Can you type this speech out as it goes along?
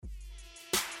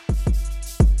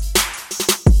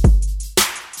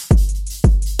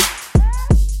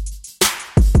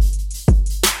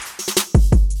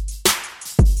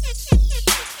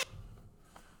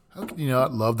you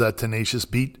not love that tenacious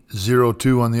beat?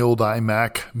 02 on the old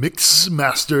iMac.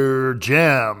 Mixmaster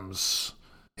Jams.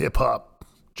 Hip-hop,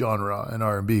 genre, and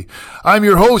R&B. I'm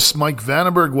your host, Mike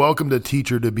Vandenberg. Welcome to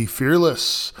Teacher to Be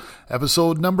Fearless,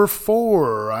 episode number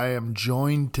 4. I am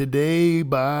joined today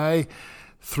by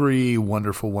 3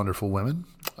 wonderful, wonderful women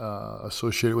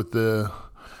associated with the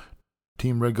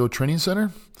Team Red Goat Training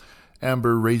Center.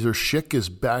 Amber Razor Schick is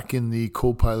back in the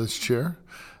co-pilot's chair.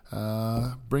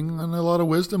 Bringing a lot of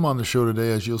wisdom on the show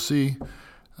today, as you'll see.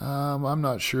 I'm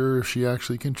not sure if she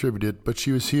actually contributed, but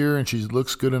she was here and she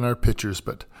looks good in our pictures,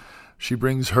 but she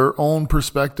brings her own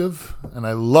perspective, and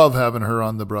I love having her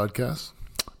on the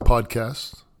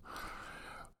podcast.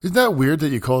 Isn't that weird that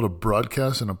you call it a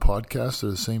broadcast and a podcast?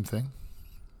 They're the same thing.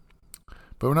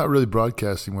 But we're not really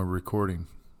broadcasting, we're recording.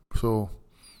 So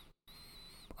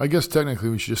I guess technically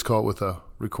we should just call it with a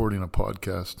recording a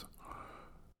podcast,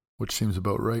 which seems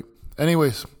about right.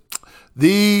 Anyways,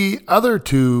 the other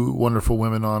 2 wonderful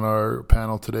women on our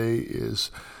panel today is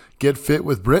Get Fit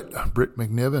with Britt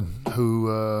McNiven,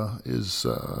 who is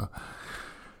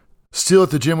still at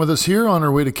the gym with us here on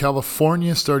her way to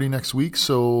California starting next week.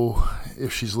 So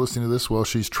if she's listening to this while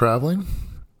she's traveling,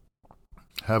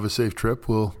 have a safe trip.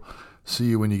 We'll see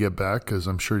you when you get back, because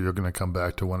I'm sure you're going to come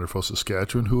back to wonderful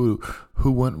Saskatchewan. Who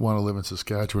wouldn't want to live in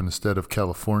Saskatchewan instead of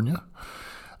California?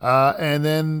 And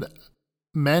then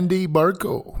Mandy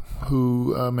Barco,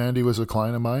 who Mandy was a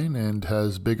client of mine and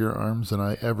has bigger arms than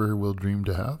I ever will dream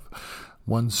to have.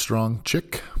 One strong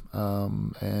chick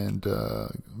and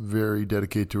very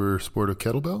dedicated to her sport of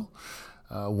kettlebell.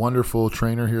 Wonderful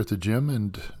trainer here at the gym,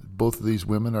 and both of these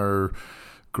women are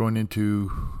growing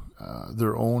into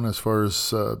their own as far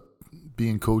as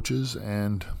being coaches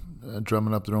and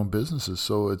drumming up their own businesses.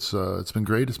 So it's been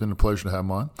great. It's been a pleasure to have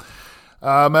them on.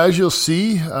 As you'll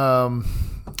see,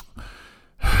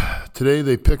 today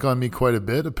they pick on me quite a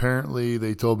bit. Apparently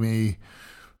they told me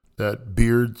that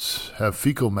beards have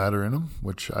fecal matter in them,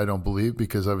 which I don't believe,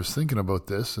 because I was thinking about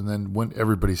this. And then wouldn't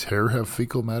everybody's hair have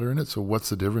fecal matter in it? So what's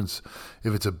the difference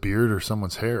if it's a beard or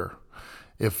someone's hair?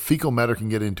 If fecal matter can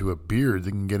get into a beard,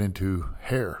 they can get into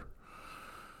hair.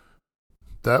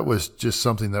 That was just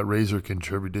something that Razor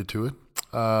contributed to it.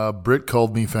 Britt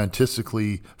called me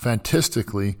fantastically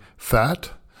fat.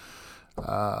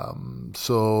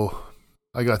 So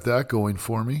I got that going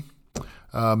for me.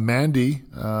 Mandy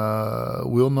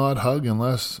will not hug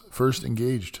unless first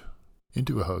engaged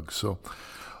into a hug. So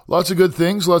lots of good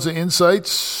things, lots of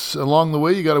insights along the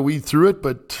way. You got to weed through it,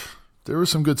 but there was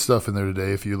some good stuff in there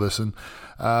today if you listen.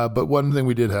 But one thing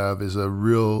we did have is a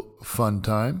real fun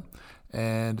time.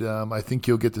 And I think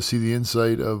you'll get to see the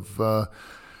insight of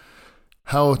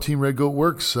how Team Red Goat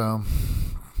works.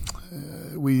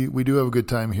 We do have a good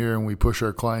time here, and we push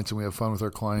our clients and we have fun with our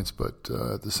clients, but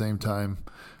at the same time,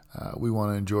 we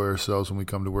want to enjoy ourselves when we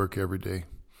come to work every day.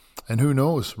 And who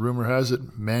knows? Rumor has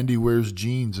it, Mandy wears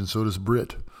jeans, and so does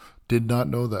Britt. Did not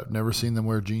know that. Never seen them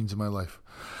wear jeans in my life.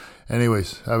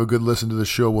 Anyways, have a good listen to the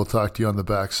show. We'll talk to you on the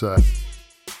backside.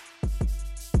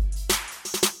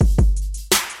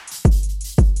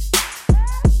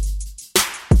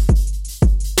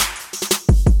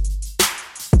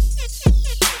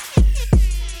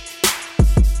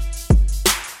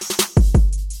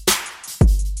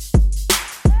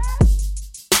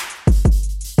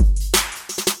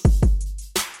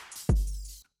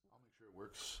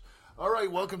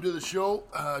 Welcome to the show,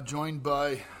 joined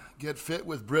by Get Fit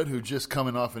with Britt, who's just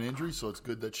coming off an injury, so it's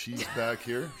good that she's back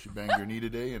here. She banged her knee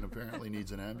today and apparently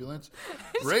needs an ambulance.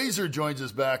 Razor joins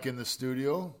us back in the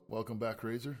studio. Welcome back,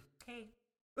 Razor. Hey.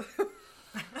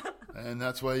 And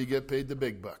that's why you get paid the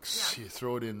big bucks. Yeah. You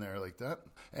throw it in there like that.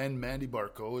 And Mandy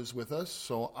Barco is with us,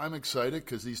 so I'm excited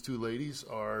because these 2 ladies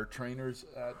are trainers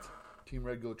at Team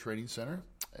Red Goat Training Center,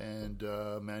 and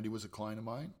Mandy was a client of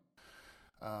mine.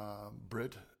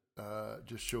 Britt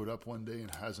just showed up one day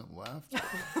and hasn't left.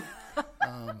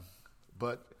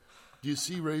 But do you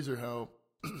see, Razor, how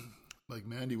like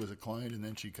Mandy was a client and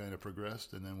then she kind of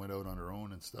progressed and then went out on her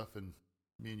own and stuff, and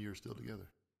me and you are still together?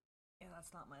 Yeah,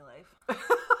 that's not my life.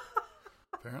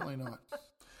 Apparently not.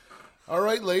 All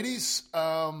right, ladies,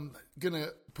 gonna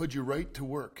put you right to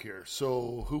work here.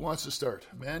 So who wants to start?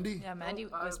 Mandy? Yeah, Mandy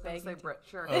was begging. Britt,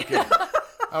 sure. Okay.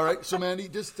 All right, so Mandy,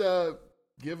 just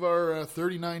give our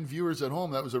 39 viewers at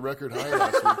home, that was a record high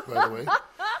last week, by the way.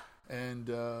 And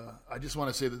I just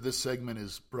want to say that this segment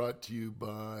is brought to you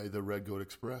by the Red Goat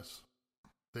Express.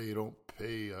 They don't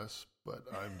pay us, but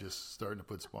I'm just starting to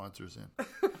put sponsors in.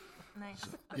 Nice.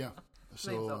 So, yeah.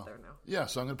 So, Name's out there now. Yeah,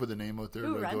 so I'm going to put the name out there.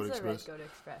 Who Red runs Goat the Red Express. Goat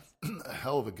Express? A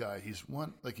hell of a guy. He's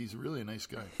really a nice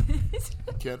guy.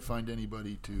 Can't find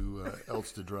anybody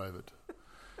else to drive it.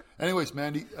 Anyways,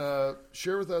 Mandy,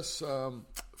 share with us.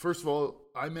 First of all,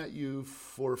 I met you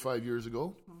 4 or 5 years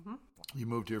ago. Mm-hmm. You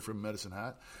moved here from Medicine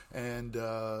Hat,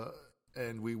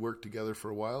 and we worked together for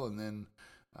a while, and then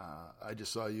I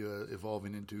just saw you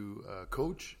evolving into a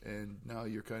coach, and now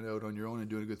you're kind of out on your own and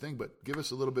doing a good thing. But give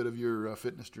us a little bit of your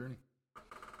fitness journey.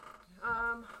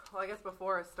 Well, I guess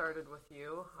before I started with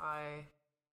you, I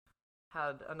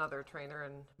had another trainer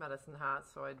in Medicine Hat,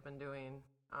 so I'd been doing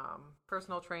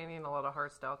personal training, a lot of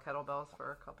hardstyle kettlebells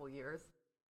for a couple years.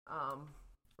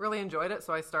 Really enjoyed it,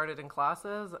 so I started in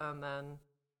classes and then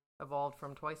evolved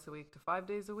from twice a week to 5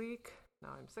 days a week. Now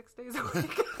I'm 6 days a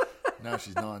week. Now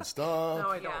she's nonstop.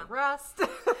 Now I don't rest.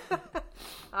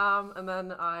 And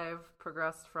then I've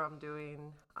progressed from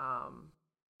doing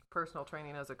personal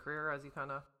training as a career, as you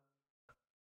kind of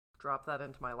drop that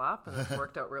into my lap, and it's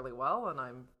worked out really well, and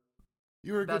I'm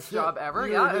You were a best good job fit. ever.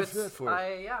 You were Yeah, a good fit for it.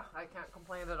 I can't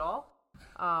complain at all.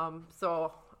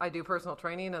 So I do personal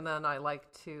training, and then I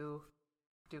like to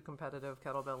do competitive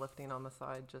kettlebell lifting on the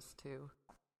side just to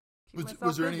keep myself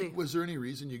busy. Was there any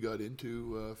reason you got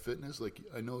into fitness? Like,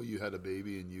 I know you had a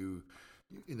baby, and you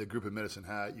in the group of Medicine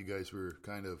Hat, you guys were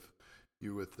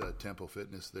you were with Tempo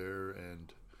Fitness there,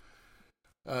 and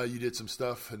you did some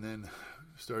stuff, and then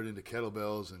started into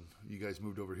kettlebells, and you guys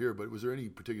moved over here. But was there any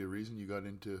particular reason you got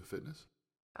into fitness?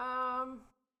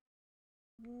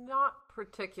 Not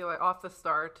particular. Off the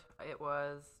start, it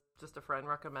was just a friend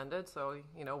recommended. So,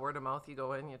 word of mouth, you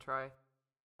go in, you try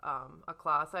a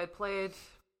class. I had played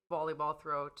volleyball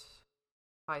throughout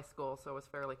high school, so it was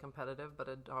fairly competitive, but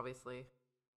had obviously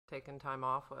taken time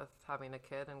off with having a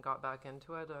kid and got back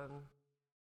into it and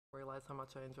realized how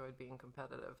much I enjoyed being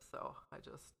competitive. So I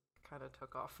just kind of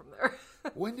took off from there.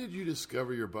 When did you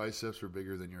discover your biceps were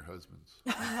bigger than your husband's?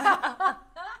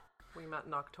 We met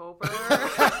in October.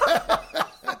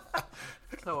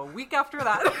 So a week after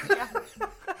that.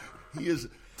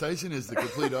 Tyson is the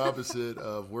complete opposite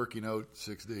of working out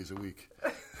 6 days a week.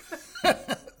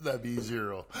 That'd be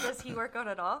 0. Does he work out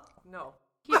at all? No.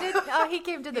 He did. Oh, he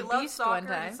came to the He loves Beast soccer, one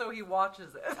time. so he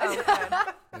watches it. Oh, okay.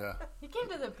 Yeah. He came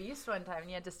to the Beast one time, and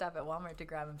he had to stop at Walmart to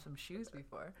grab him some shoes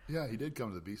before. Yeah, he did come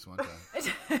to the Beast one time.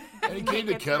 And he came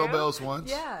to kettlebells once.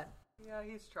 Yeah. Yeah,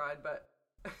 he's tried, but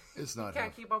It's not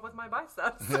can't keep up with my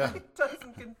biceps. Yeah. It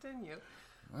doesn't continue.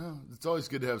 Well, it's always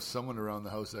good to have someone around the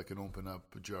house that can open up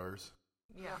jars.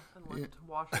 Yeah, and lift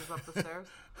washers up the stairs.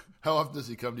 How often does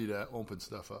he come to you to open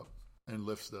stuff up and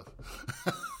lift stuff?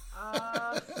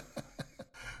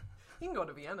 You can go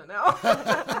to Vienna now.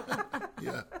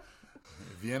 Yeah.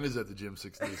 Vienna's at the gym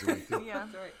 6 days a week. Yeah,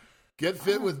 that's right. Get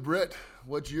fit with Britt.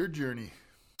 What's your journey?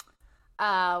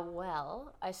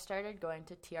 Well, I started going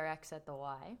to TRX at the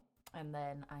Y, and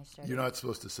then I started. You're not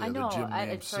supposed to say I know. the gym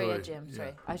name. Sorry, a gym. Yeah,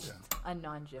 Sorry, yeah. a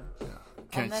non-gym. Yeah.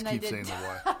 Can't then I keep did- saying the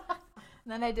why.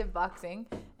 And then I did boxing,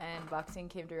 and boxing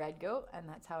came to Red Goat, and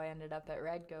that's how I ended up at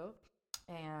Red Goat.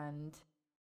 And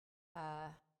I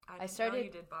didn't started- know you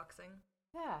did boxing.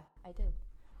 yeah, I did.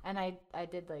 And I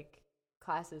did like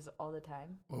classes all the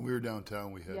time. When we were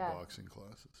downtown, we had Yeah. boxing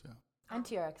classes. Yeah. And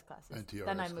TRX classes. And TRX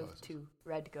then I moved classes. to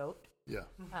Red Goat, Yeah.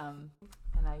 and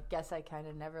I guess I kind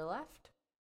of never left.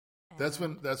 That's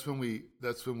And- when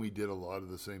we did a lot of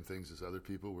the same things as other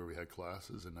people, where we had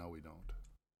classes, and now we don't.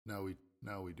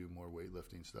 Now we do more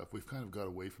weightlifting stuff. We've kind of got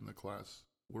away from the class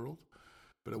world,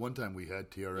 but at one time we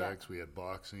had TRX, we had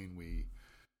boxing, we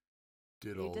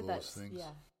did We all did those that, things,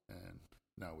 yeah. and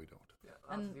now we don't. Yeah,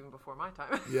 that was even before my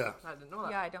time. Yeah. I didn't know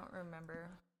that. Yeah, I don't remember.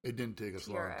 It didn't take us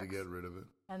long to TRX. get rid of it.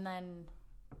 And then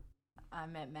I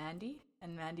met Mandy,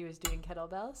 and Mandy was doing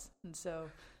kettlebells, and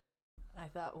so I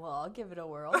thought, well, I'll give it a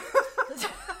whirl.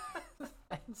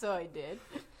 And so I did,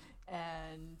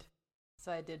 and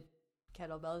so I did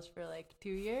kettlebells for like 2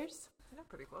 years, Yeah,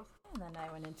 pretty close. and then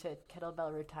I went into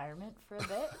kettlebell retirement for a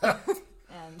bit,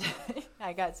 and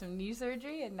I got some knee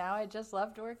surgery, and now I just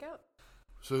love to work out.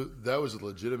 So that was a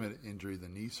legitimate injury, the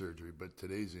knee surgery, but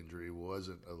today's injury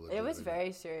wasn't a legitimate. It was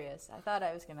very serious. I thought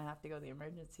I was going to have to go to the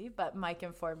emergency, but Mike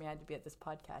informed me I had to be at this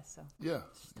podcast, so Yeah,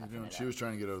 toughing it she out. was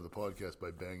trying to get out of the podcast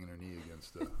by banging her knee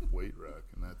against a weight rack,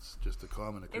 and that's just a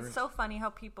common occurrence. It's so funny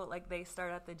how people, like, they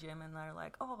start at the gym and they're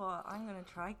like, oh, I'm going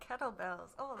to try kettlebells.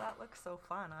 Oh, that looks so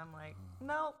fun. I'm like,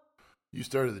 no. You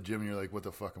started the gym, and you're like, "What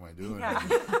the fuck am I doing?" Yeah.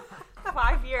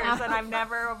 5 years, and I've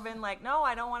never been like, no,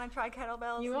 I don't want to try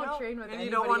kettlebells. you won't no. train with And anybody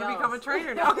you don't want to else. become a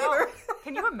trainer now either.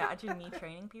 Can you imagine me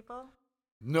training people?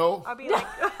 No, I'd be like,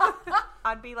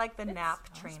 I'd be like the nap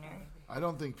trainer. I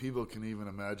don't think people can even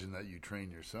imagine that you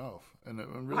train yourself, and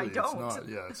really, it's don't. not.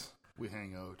 Yeah, we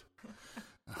hang out,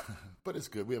 but it's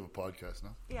good. We have a podcast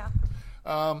now.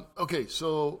 Yeah. Okay,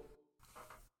 so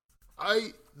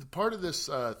Part of this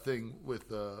thing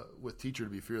with Teacher to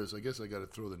Be Fearless, I guess I got to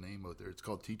throw the name out there. It's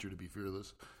called Teacher to Be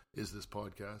Fearless. Is this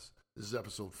podcast? This is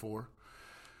episode 4.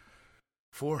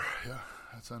 4, yeah,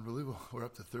 that's unbelievable. We're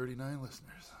up to 39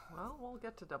 listeners. Well, we'll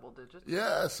get to double digits.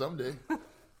 Yeah, someday.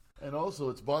 And also,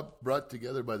 it's brought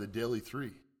together by the Daily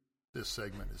 3. This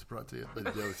segment is brought to you by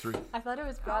the Daily 3. I thought it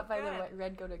was brought by the good.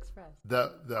 Red Goat Express.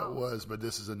 That was, but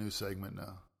this is a new segment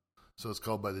now. So it's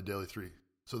called by the Daily 3.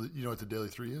 So you know what the Daily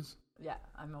 3 is? Yeah,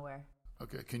 I'm aware.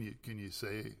 Okay, can you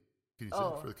say it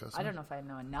for the customer? I don't know if I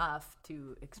know enough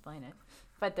to explain it,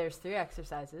 but there's 3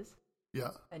 exercises. Yeah.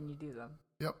 And you do them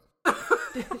Yep.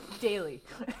 daily.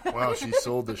 Wow, she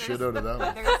sold the shit out of that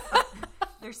one.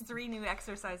 There's 3 new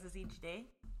exercises each day.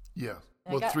 Yeah.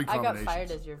 And Well, 3 I got combinations.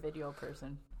 fired as your video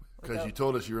person. Because you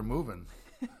told us you were moving.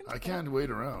 I can't wait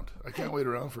around. I can't wait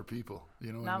around for people.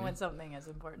 You know what I Not mean? when something as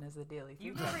important as the daily.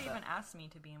 You've never even asked me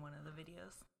to be in one of the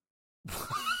videos.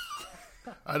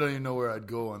 I don't even know where I'd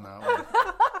go on that one.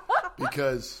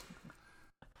 Because,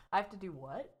 I have to do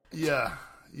what? yeah.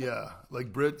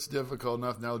 Like Britt's difficult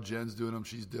enough. Now Jen's doing them.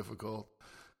 She's difficult.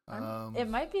 It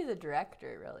might be the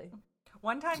director, really.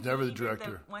 One time, It's never he the did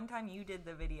director. One time you did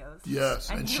the videos. Yes,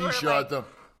 and you she were shot like- them.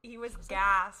 He was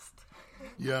gassed.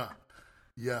 Yeah.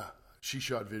 She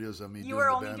shot videos of me You doing were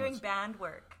the only band doing ones. band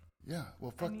work. Yeah,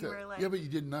 well, fuck you that. were like- Yeah, but you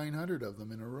did 900 of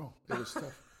them in a row. It was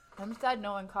tough. I'm sad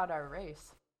no one caught our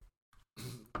race.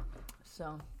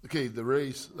 So Okay, the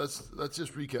race. Let's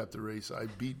just recap the race. I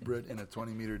beat Britt in a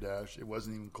 20-meter dash. It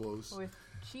wasn't even close. with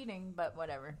cheating, but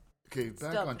whatever. Okay,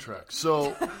 back Still on did track.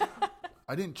 So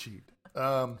I didn't cheat.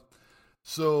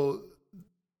 So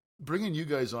bringing you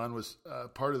guys on was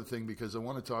part of the thing because I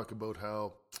want to talk about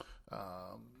how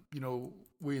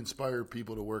we inspire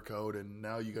people to work out, and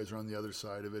now you guys are on the other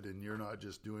side of it, and you're not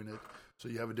just doing it. So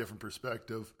you have a different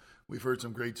perspective. We've heard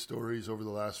some great stories over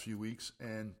the last few weeks,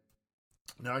 and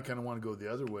now I kind of want to go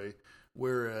the other way.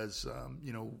 Whereas,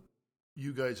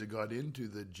 you guys have got into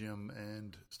the gym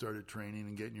and started training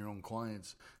and getting your own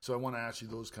clients. So I want to ask you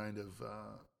those kind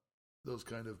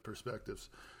of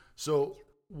perspectives. So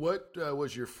what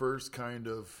was your first kind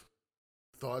of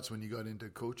thoughts when you got into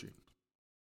coaching?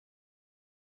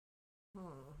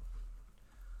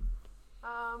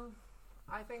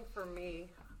 I think for me,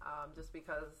 just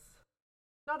because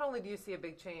not only do you see a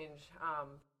big change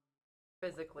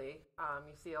physically,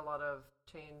 you see a lot of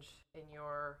change in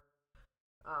your,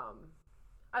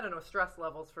 stress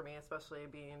levels for me, especially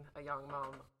being a young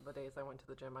mom. The days I went to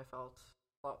the gym, I felt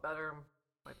a lot better.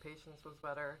 My patience was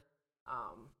better.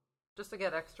 Just to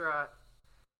get extra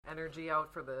energy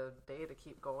out for the day to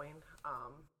keep going.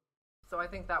 So I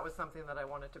think that was something that I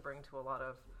wanted to bring to a lot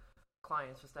of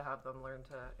clients, just to have them learn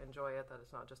to enjoy it, that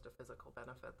it's not just a physical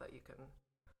benefit, that you can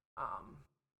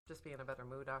just be in a better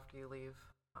mood after you leave.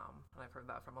 And I've heard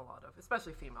that from a lot of,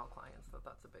 especially female clients,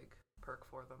 that's a big perk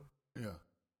for them. Yeah.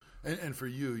 And for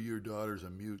you, your daughter's a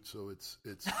mute, so it's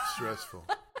stressful.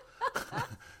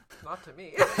 Not to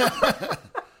me.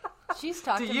 She's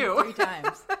talked to you. me 3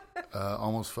 times.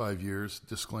 Almost 5 years.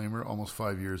 Disclaimer, almost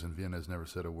 5 years, and Vienna has never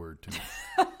said a word to me.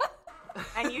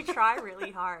 And you try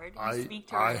really hard. You speak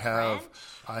to her in French.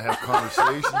 I have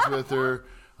conversations with her.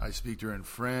 I speak to her in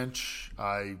French.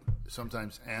 I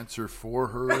sometimes answer for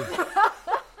her.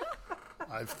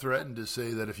 I've threatened to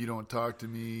say that if you don't talk to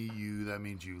me, that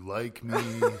means you like me.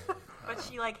 But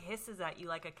she hisses at you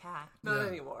like a cat. Not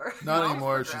anymore. Not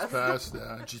anymore. She's past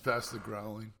that. She's past the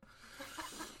growling.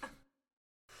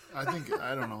 I think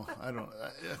I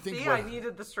think See, I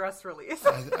needed the stress release.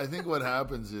 I think what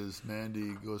happens is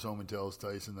Mandy goes home and tells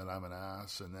Tyson that I'm an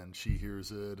ass, and then she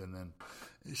hears it, and then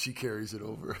she carries it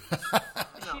over.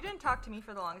 She didn't talk to me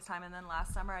for the longest time, and then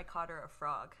last summer I caught her a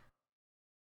frog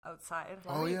outside.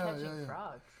 Why Oh, were you yeah, catching yeah.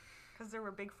 frogs? Because there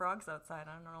were big frogs outside.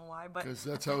 I don't know why, but Because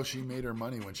that's how she made her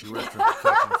money when she worked for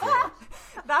catching frogs.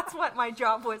 that's what my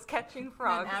job was, catching And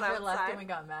frogs Amber left outside. and we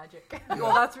got magic.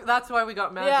 Well, that's why we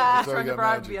got magic. Yeah. I That's was why we trying to got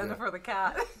bribe magic, Vienna yeah. for the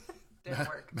cat. Didn't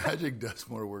work. Magic does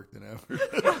more work than Amber.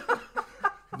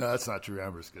 No, that's not true.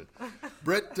 Amber's good.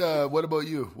 Britt, what about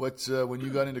you? What's when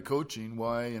you got into coaching?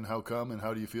 Why and how come? And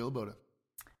how do you feel about it?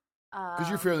 Because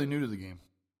you're fairly new to the game.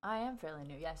 I am fairly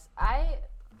new, yes.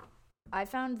 I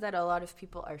found that a lot of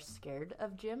people are scared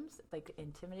of gyms,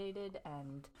 intimidated,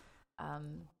 and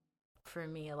for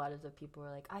me, a lot of the people were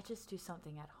like, I just do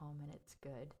something at home and it's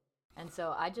good. And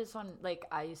so I just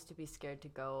I used to be scared to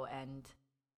go and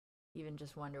even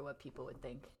just wonder what people would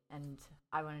think. And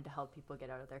I wanted to help people get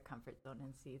out of their comfort zone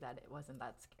and see that it wasn't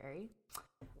that scary.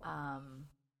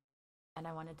 And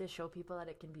I wanted to show people that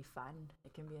it can be fun,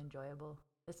 it can be enjoyable.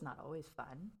 It's not always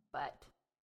fun, but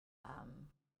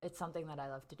it's something that I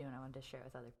love to do and I wanted to share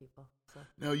with other people. So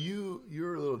Now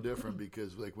you're a little different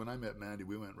because like when I met Mandy,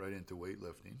 we went right into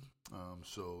weightlifting.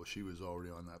 So she was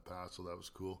already on that path, so that was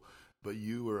cool. But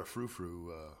you were a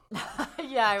frou-frou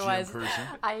yeah, I gym was. person.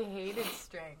 I hated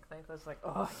strength. I was like,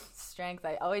 oh, strength.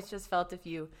 I always just felt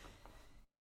the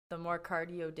more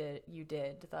cardio you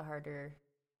did, the harder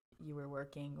you were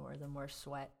working, or the more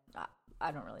sweat.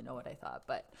 I don't really know what I thought,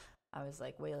 but I was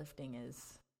like, weightlifting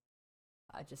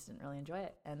I just didn't really enjoy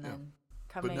it. And then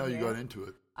coming But now here, you got into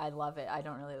it. I love it. I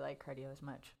don't really like cardio as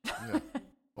much. Yeah.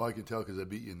 Well, I can tell because I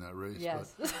beat you in that race.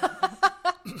 Yes.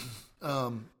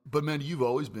 But man, you've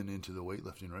always been into the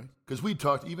weightlifting, right? Because we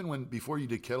talked even before you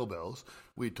did kettlebells,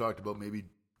 we talked about maybe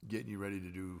getting you ready to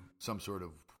do some sort of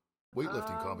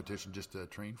weightlifting competition just to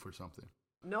train for something.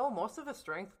 No, most of the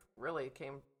strength really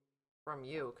came from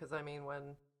you. Because, I mean,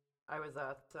 when I was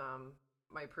at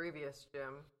my previous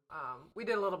gym, we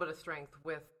did a little bit of strength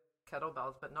with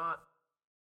kettlebells, but not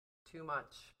too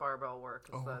much barbell work.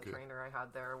 Because the trainer I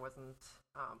had there it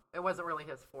wasn't really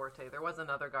his forte. There was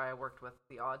another guy I worked with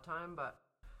the odd time, but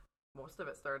most of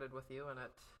it started with you. And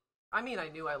I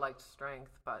knew I liked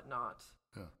strength, but not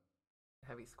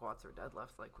heavy squats or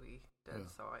deadlifts like we did. Yeah.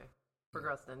 So I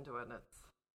progressed into it, and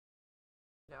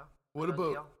What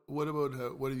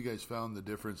have you guys found the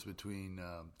difference between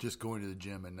just going to the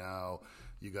gym and now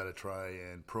you got to try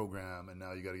and program, and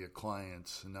now you got to get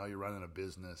clients, and now you're running a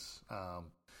business?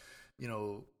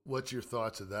 What's your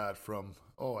thoughts of that from,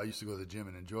 I used to go to the gym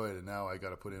and enjoy it, and now I got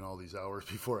to put in all these hours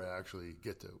before I actually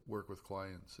get to work with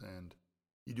clients? And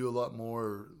you do a lot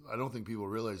more. I don't think people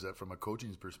realize that from a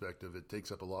coaching perspective, it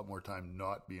takes up a lot more time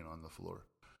not being on the floor.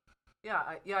 Yeah,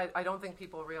 I don't think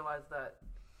people realize that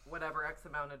whatever X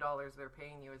amount of dollars they're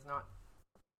paying you is not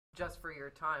just for your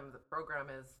time. The program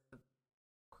is the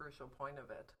crucial point of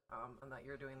it, and that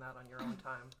you're doing that on your own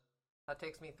time. That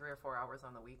takes me 3 or 4 hours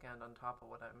on the weekend on top of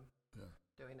what I'm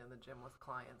doing in the gym with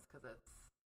clients, because it's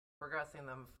progressing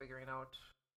them, figuring out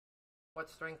what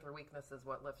strength or weaknesses,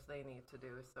 what lifts they need to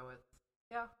do. So it's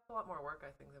a lot more work,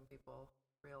 I think, than people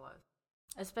realize.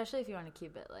 Especially if you want to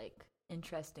keep it like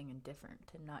interesting and different,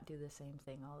 to not do the same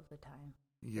thing all of the time.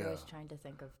 Yeah. You're always trying to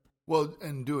think of. Well,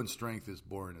 and doing strength is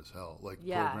boring as hell. Like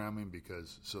programming,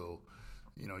 because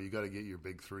you got to get your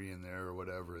big 3 in there or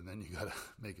whatever, and then you got to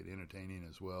make it entertaining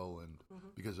as well, and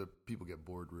because people get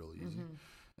bored real easy,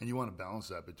 and you want to balance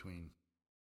that between,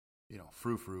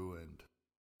 frou-frou and.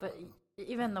 But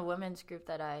even the women's group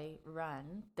that I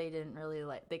run, they didn't really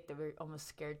they were almost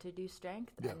scared to do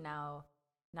strength, and now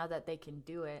that they can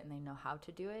do it and they know how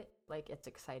to do it, it's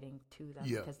exciting to them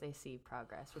because they see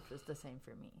progress, which was the same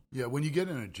for me. Yeah, when you get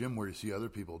in a gym where you see other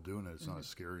people doing it, it's not as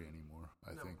scary anymore,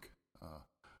 I think.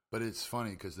 But it's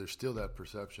funny because there's still that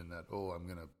perception that, I'm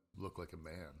going to look like a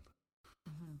man.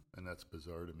 And that's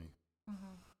bizarre to me.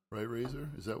 Right, Razor?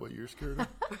 Is that what you're scared of?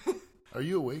 Are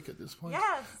you awake at this point?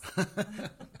 Yes.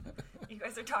 You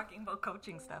guys are talking about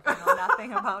coaching stuff. I know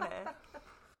nothing about it.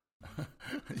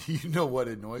 You know what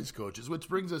annoys coaches, which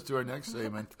brings us to our next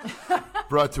segment,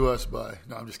 brought to us by.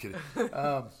 No, I'm just kidding.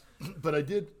 But I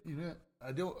do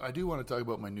want to talk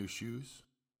about my new shoes.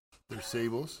 They're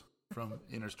Sables from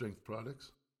Inner Strength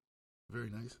Products. Very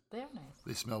nice. They are nice.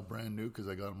 They smell brand new because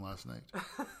I got them last night.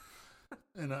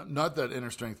 And not that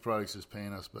Inner Strength Products is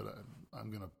paying us, but I'm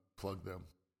going to plug them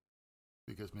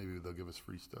because maybe they'll give us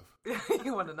free stuff.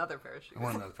 You want another pair of shoes. I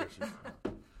want another pair of shoes.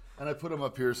 And I put them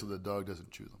up here so the dog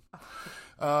doesn't chew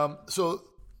them. So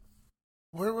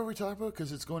where were we talking about?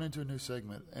 Because it's going into a new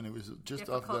segment, and it was just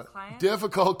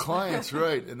difficult clients,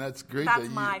 right? And that's great. That's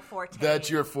my forte. That's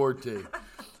your forte.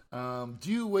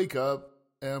 Do you wake up,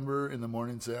 Amber, in the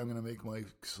morning and say, I'm going to make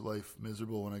Mike's life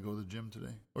miserable when I go to the gym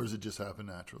today? Or does it just happen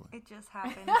naturally? It just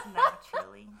happens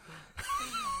naturally.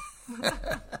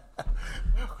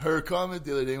 Her comment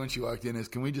the other day when she walked in is,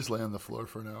 can we just lay on the floor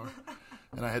for an hour?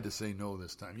 And I had to say no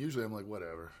this time. Usually I'm like,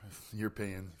 whatever. You're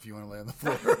paying if you want to lay on the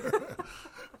floor.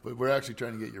 But we're actually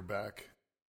trying to get your back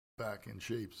in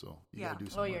shape, so you got to do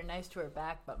something. Well, you're nice to her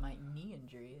back, but my knee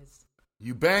injury is...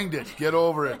 You banged it. Get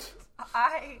over it.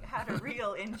 I had a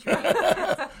real injury.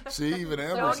 See, even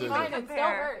Amber said it. It still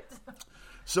hurts.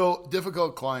 So,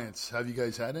 difficult clients. Have you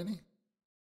guys had any?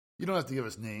 You don't have to give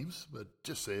us names, but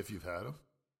just say if you've had them.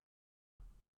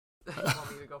 You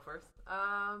want me to go first?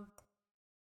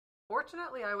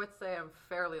 Fortunately, I would say I'm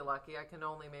fairly lucky. I can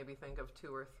only maybe think of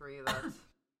 2 or 3 that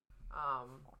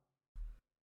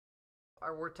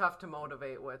were tough to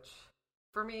motivate, which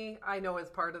for me, I know is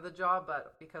part of the job,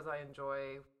 but because I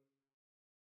enjoy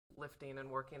lifting and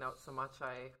working out so much,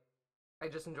 I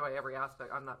just enjoy every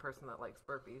aspect. I'm that person that likes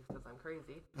burpees because I'm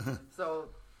crazy. So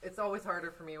it's always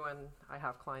harder for me when I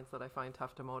have clients that I find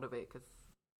tough to motivate because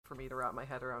for me to wrap my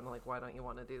head around. Like, why don't you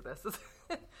want to do this?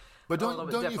 But a little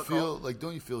bit don't difficult.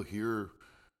 you feel here?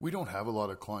 We don't have a lot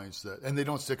of clients that, and they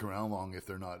don't stick around long if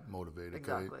they're not motivated.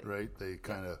 Exactly. Right? They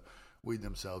kind of weed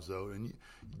themselves out. And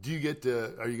do you get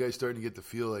to? Are you guys starting to get to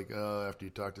feel like after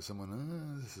you talk to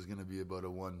someone, this is going to be about a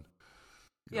one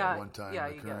time you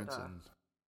occurrence? get a And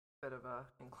bit of a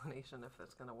inclination if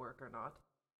it's going to work or not.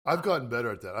 I've gotten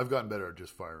better at that. I've gotten better at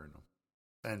just firing them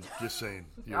and just saying.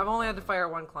 I've only had to fire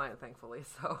one client, thankfully,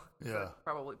 so Yeah. it's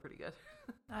probably pretty good.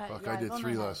 Fuck, yeah, I did I've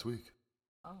 3 only had- last week.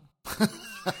 Oh.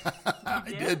 I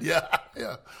did? did,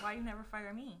 yeah. Why you never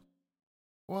fire me?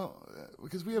 Well,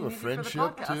 because we have You a need you for the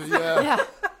friendship podcast. too. Yeah. Yeah.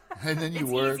 And then you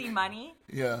It's work. easy money.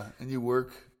 Yeah, and you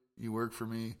work for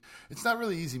me. It's not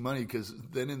really easy money because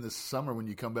then in the summer when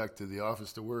you come back to the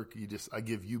office to work, I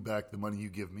give you back the money you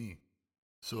give me.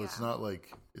 So it's Yeah. not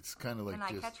like, it's kind of like And I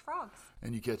just, catch frogs.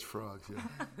 and you catch frogs,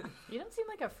 yeah. You don't seem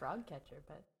like a frog catcher,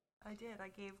 but I did. I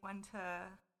gave one to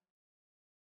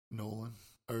Nolan,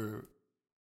 or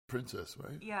Princess,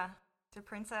 right? to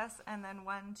Princess, and then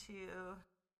one to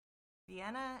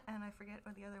Vienna, and I forget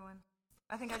what the other one.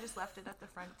 I think I just left it at the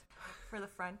front for the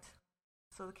front,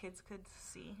 so the kids could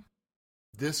see.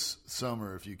 This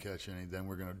summer, if you catch any, then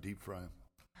we're going to deep fry them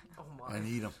Oh my. and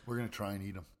eat them. We're going to try and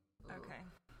eat them. Okay.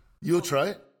 You'll try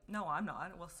it? No, I'm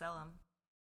not. We'll sell them.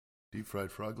 Deep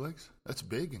fried frog legs? That's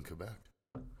big in Quebec.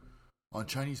 On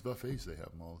Chinese buffets, they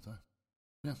have them all the time.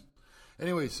 Yeah.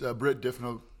 Anyways, Britt,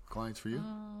 different clients for you?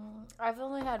 I've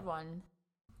only had one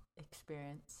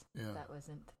experience Yeah. that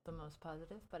wasn't the most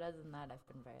positive, but other than that, I've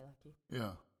been very lucky.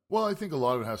 Yeah. Well, I think a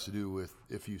lot of it has to do with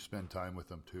if you spend time with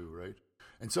them too, right?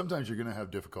 And sometimes you're going to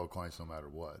have difficult clients no matter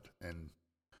what. And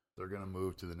they're going to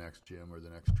move to the next gym or the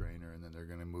next trainer, and then they're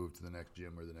going to move to the next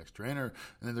gym or the next trainer,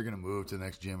 and then they're going to move to the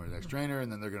next gym or the next trainer,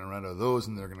 and then they're going to run out of those,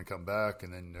 and they're going to come back,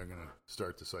 and then they're going to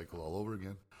start the cycle all over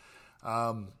again.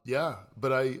 Yeah,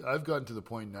 but I've gotten to the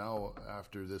point now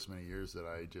after this many years that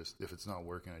I just, if it's not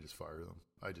working, I just fire them.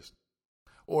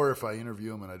 Or if I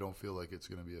interview them and I don't feel like it's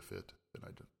going to be a fit, then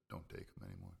I don't take them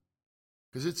anymore.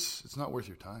 Because it's not worth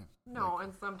your time. No, Like,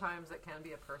 and sometimes it can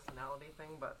be a personality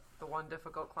thing, but the one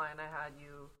difficult client I had,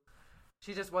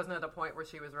 she just wasn't at a point where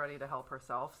she was ready to help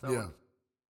herself, so Yeah.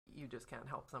 you just can't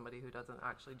help somebody who doesn't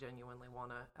actually genuinely want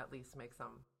to at least make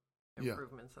some Yeah.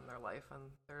 improvements in their life,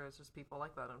 and there is just people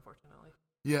like that, unfortunately.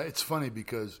 Yeah, it's funny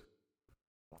because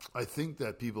I think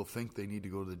that people think they need to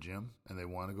go to the gym and they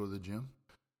want to go to the gym,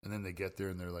 and then they get there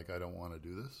and they're like, I don't want to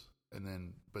do this. And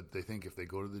then, but they think if they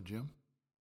go to the gym,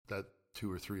 that 2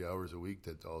 or 3 hours a week,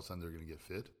 that all of a sudden they're going to get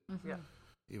fit. Yeah.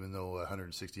 Even though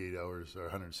 168 hours or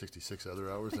 166 other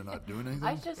hours, they're not doing anything.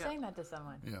 I was just saying that to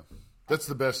someone. Yeah, that's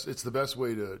the best. It's the best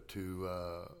way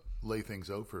to lay things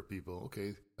out for people.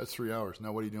 Okay, that's 3 hours.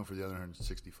 Now, what are you doing for the other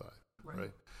 165?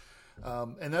 Right.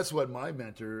 And that's what my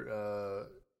mentor.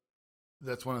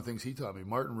 That's one of the things he taught me,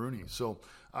 Martin Rooney. So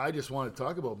I just want to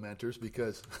talk about mentors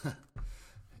because,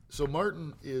 so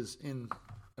Martin is in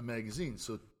a magazine.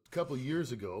 So a couple of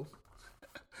years ago.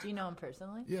 Do you know him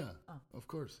personally? Yeah, Oh. of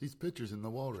course. He's pictures in the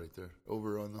wall right there,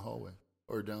 over on the hallway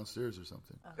or downstairs or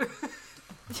something.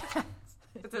 It's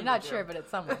You're in not the sure, gym. but it's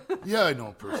somewhere. Yeah, I know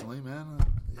him personally, man.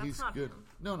 He's not good. him.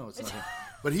 No, it's not him.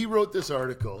 But he wrote this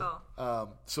article. Oh.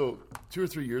 So 2 or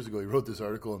 3 years ago, he wrote this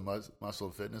article in Muscle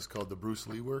and Fitness called "The Bruce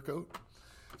Lee Workout."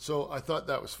 So I thought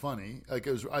that was funny.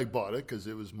 I bought it because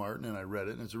it was Martin, and I read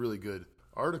it, and it's a really good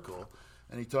article.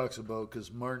 And he talks about,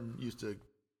 because Martin used to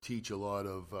teach a lot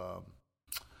of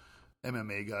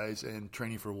MMA guys, and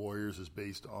Training for Warriors is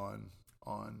based on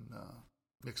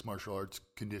mixed martial arts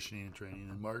conditioning and training.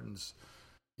 And Martin's,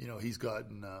 he's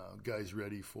gotten guys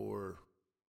ready for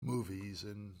movies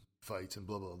and fights and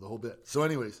blah, blah, the whole bit. So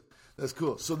anyways, that's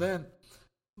cool. So then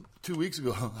 2 weeks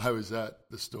ago, I was at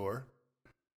the store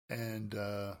and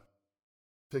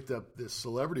picked up this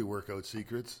Celebrity Workout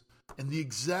Secrets, and the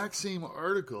exact same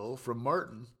article from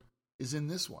Martin is in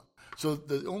this one. So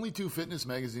the only 2 fitness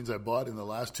magazines I bought in the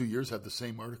last 2 years have the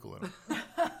same article in them.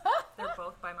 They're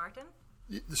both by Martin?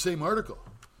 The same article.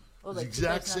 Well, The like,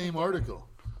 exact that's not same a- article.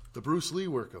 The Bruce Lee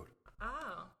workout.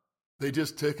 Oh. They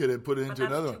just took it and put it But into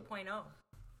that's another one. 2.0.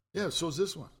 Yeah, so's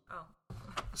this one. Oh.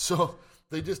 So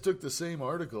they just took the same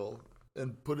article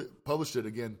and published it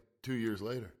again 2 years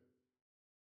later.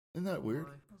 Isn't that weird?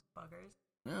 Those buggers.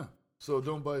 Yeah. So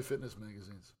don't buy fitness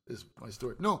magazines is my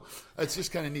story. No, it's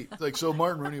just kind of neat. Like, so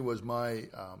Martin Rooney was my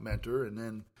mentor, and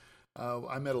then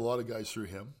I met a lot of guys through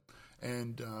him.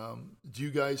 And do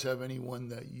you guys have anyone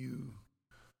that you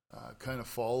kind of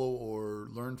follow or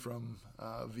learn from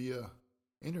via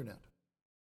internet?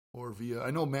 Or via,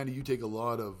 I know, Mandy, you take a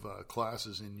lot of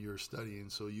classes in your study,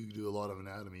 and so you do a lot of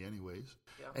anatomy anyways.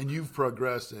 Yeah. And you've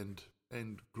progressed, and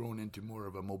and grown into more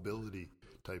of a mobility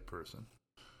type person?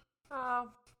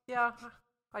 Yeah,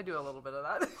 I do a little bit of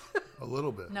that. A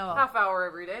little bit. No, Half hour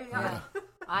every day. Yeah.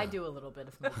 I do a little bit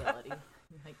of mobility.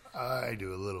 Like, I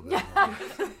do a little bit more.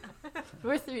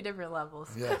 we're 3 different levels.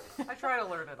 Yeah. I try to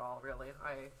learn it all, really.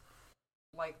 I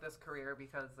like this career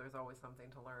because there's always something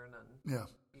to learn and Yeah.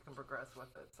 you can progress with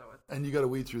it. So it's, And you got to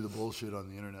weed through the bullshit on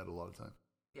the internet a lot of time.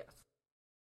 yes.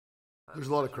 There's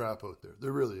a lot of crap out there.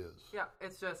 There really is. Yeah,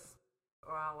 it's just,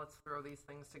 well, let's throw these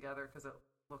things together because it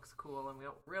looks cool and we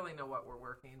don't really know what we're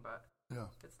working, but Yeah.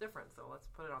 it's different, so let's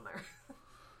put it on there.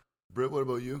 Britt, what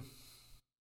about you?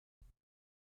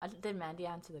 Did Mandy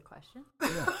answer the question?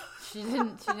 Yeah. She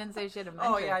didn't say she had a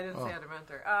mentor. Oh, yeah, I didn't say I had a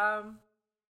mentor.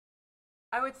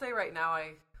 I would say right now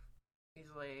I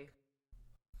usually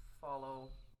follow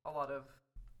a lot of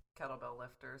kettlebell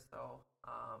lifters, so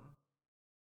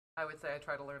I would say I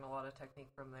try to learn a lot of technique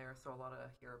from there. So a lot of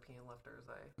European lifters,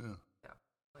 Yeah.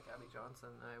 like Abby Johnson,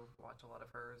 I watch a lot of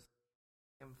hers.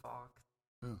 Kim Fox.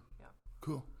 Yeah. Yeah.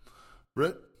 Cool.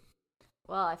 Britt?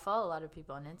 Well, I follow a lot of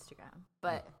people on Instagram,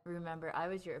 but remember, I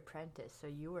was your apprentice, so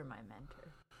you were my mentor.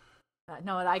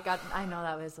 No, I know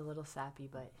that was a little sappy,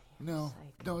 but No.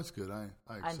 like- No, it's good. I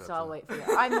and accept so I'll that. wait for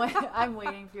your. I'm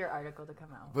waiting for your article to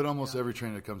come out. But almost every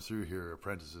trainer that comes through here are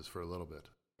apprentices for a little bit.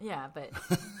 Yeah, but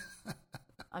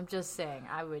I'm just saying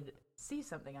I would see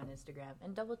something on Instagram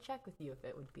and double check with you if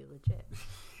it would be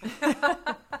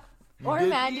legit. Or did-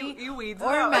 Mandy, You weeds it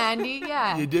or out. Mandy,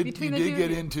 yeah. You did between you the did two get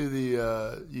of you. into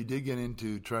the you did get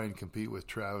into try and compete with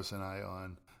Travis and I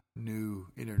on new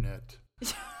internet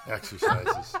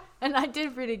exercises. And I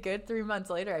did pretty good. 3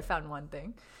 months later, I found one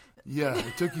thing. Yeah,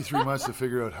 it took you 3 months to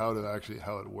figure out how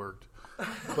it worked.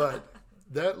 But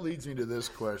that leads me to this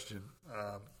question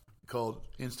called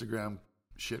Instagram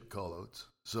shit callouts.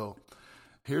 So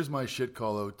here's my shit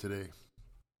call out today.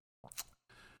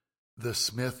 The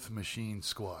Smith machine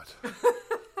squat.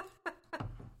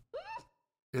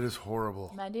 It is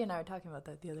horrible. Mandy and I were talking about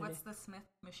that the other What's day. the Smith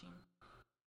machine?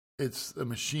 It's a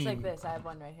machine. It's like this. I have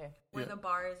one right here. Where Yeah. the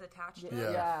bar is attached to Yeah.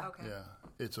 it? Yeah. Okay. Yeah,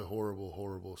 it's a horrible,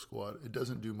 horrible squat. It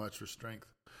doesn't do much for strength.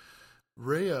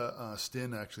 Rhea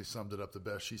Stin actually summed it up the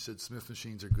best. She said Smith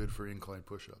machines are good for incline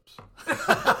push-ups.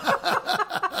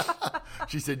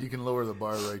 She said you can lower the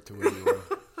bar right to where you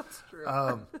are. That's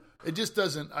true. It just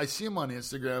doesn't. I see them on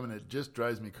Instagram, and it just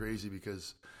drives me crazy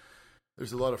because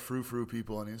there's a lot of frou-frou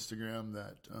people on Instagram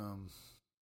that,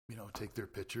 take their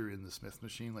picture in the Smith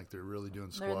machine like they're really doing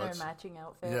They're in their squats. matching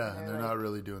outfit. Yeah, and they're like, not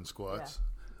really doing squats.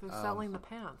 They're selling the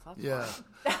pants. That's Yeah.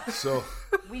 why. So,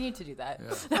 We need to do that.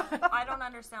 yeah. I don't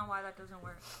understand why that doesn't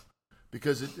work.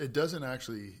 Because it doesn't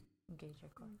actually, Engage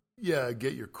your core.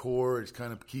 get your core. It's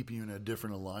kind of keeping you in a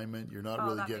different alignment. You're not Oh,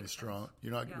 really that getting makes strong. sense.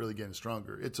 You're not Yeah. really getting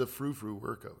stronger. It's a frou-frou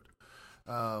workout.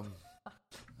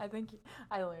 I think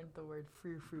I learned the word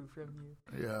frou-frou from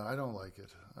you. Yeah, I don't like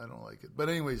it. But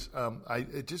anyways,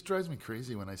 it just drives me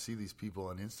crazy when I see these people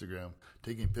on Instagram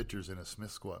taking pictures in a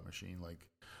Smith squat machine. Like,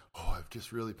 oh, I've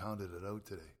just really pounded it out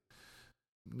today.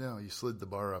 No, you slid the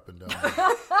bar up and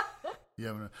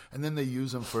down. And then they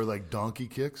use them for like donkey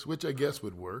kicks, which I guess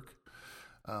would work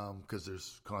because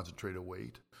there's concentrated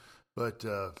weight. But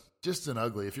just an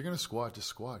ugly. If you're going to squat, just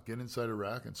squat. Get inside a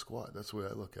rack and squat. That's the way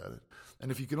I look at it. And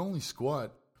if you can only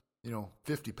squat,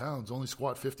 50 pounds, only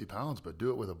squat 50 pounds, but do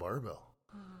it with a barbell.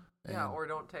 Yeah, And or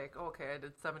don't take, I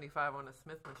did 75 on a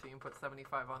Smith machine, put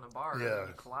 75 on a bar, Yeah. and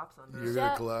you collapse under you're it. going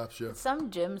Yeah. to collapse, yeah. Some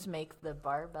gyms make the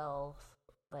barbells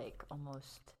like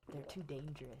almost, they're too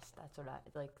dangerous. That's what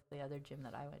the other gym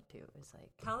that I went to was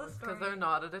like. Tell the story. Because they're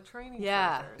not at a training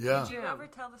Yeah. center. It's a Yeah. Did you gym. ever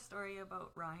tell the story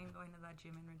about Ryan going to that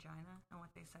gym in Regina and what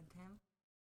they said to him?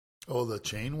 Oh, the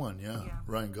chain one, yeah. Yeah.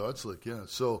 Ryan Godslick, yeah.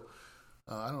 So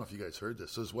I don't know if you guys heard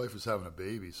this. So his wife was having a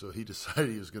baby, so he decided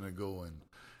he was going to go and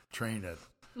train at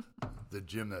the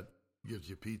gym that gives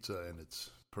you pizza and it's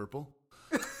purple.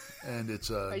 And it's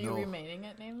Are you no, remaining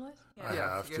it nameless? I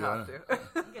Yeah. have you to. have to.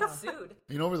 You get sued.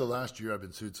 Over the last year, I've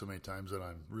been sued so many times that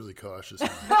I'm really cautious on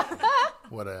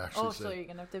what I actually Oh, say. so you're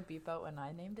gonna have to beep out when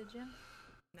I named a gym?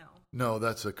 No. No,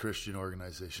 that's a Christian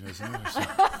organization, isn't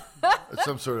it? It's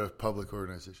some sort of public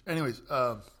organization. Anyways,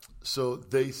 so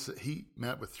he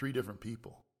met with 3 different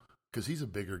people because he's a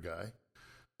bigger guy.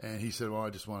 And he said, well,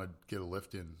 I just want to get a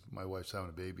lift in. My wife's having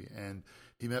a baby. And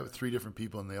he met with 3 different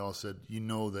people, and they all said,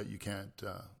 that you can't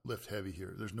lift heavy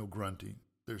here. There's no grunting.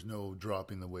 There's no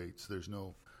dropping the weights. There's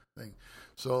no thing.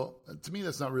 So to me,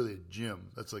 that's not really a gym.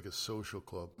 That's like a social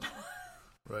club,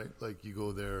 right? Like you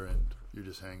go there and you're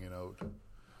just hanging out.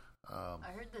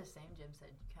 I heard the same gym said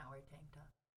you can't wear tank top.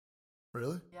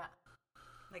 Really? Yeah.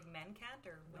 Like men can't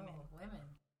or women? No, women.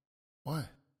 Why?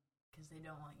 Because they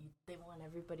don't want you. They want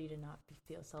everybody to not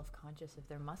feel self-conscious if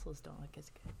their muscles don't look as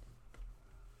good.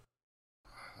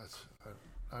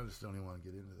 I just don't even want to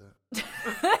get into that.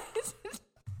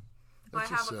 I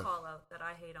have a call out that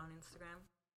I hate on Instagram.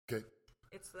 Okay.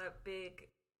 It's that big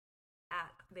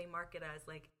they mark it as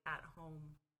like at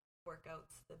home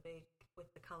workouts, the big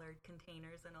with the colored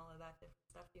containers and all of that different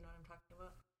stuff. Do you know what I'm talking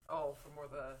about? Oh, for more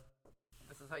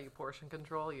this is how you portion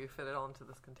control. You fit it all into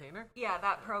this container. Yeah,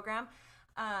 that program.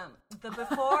 The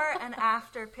before and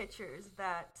after pictures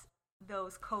that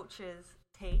those coaches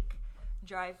take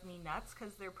drive me nuts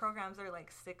because their programs are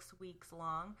like 6 weeks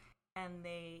long and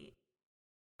they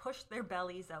push their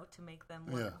bellies out to make them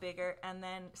look bigger, and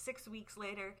then 6 weeks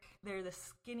later they're the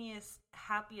skinniest,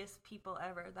 happiest people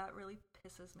ever. That really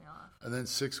pisses me off. And then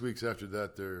 6 weeks after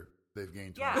that they've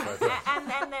gained 25 pounds.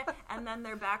 and then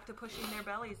they're back to pushing their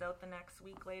bellies out the next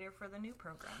week later for the new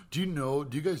program. Do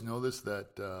you guys know this,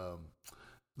 that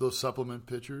those supplement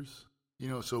pictures,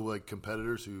 so like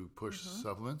competitors who push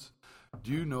supplements,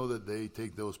 do you know that they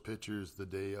take those pictures the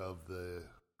day of the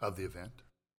event,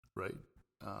 right?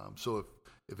 So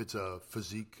if it's a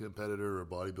physique competitor or a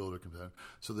bodybuilder competitor,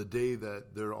 so the day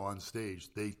that they're on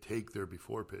stage, they take their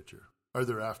before picture or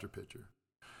their after picture.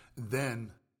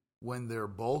 Then when they're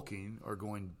bulking or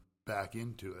going back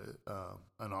into it,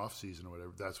 an off season or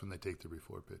whatever, that's when they take their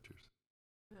before pictures.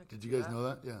 Yeah, did you guys know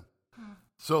that? Yeah.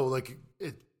 So like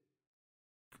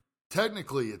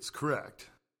technically it's correct,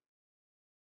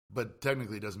 but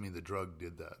technically it doesn't mean the drug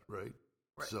did that, right?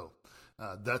 So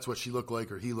that's what she looked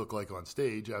like or he looked like on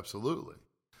stage, absolutely.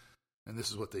 And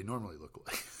this is what they normally look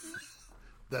like.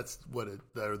 That's what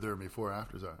their before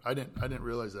afters are. I didn't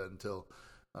realize that until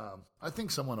I think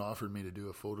someone offered me to do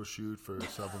a photo shoot for a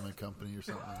supplement company or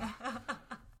something.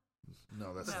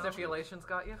 No, that's not stipulations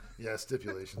got you. Yeah,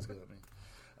 stipulations got me.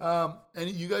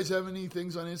 And you guys have any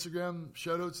things on Instagram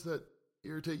shoutouts that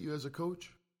irritate you as a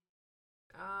coach?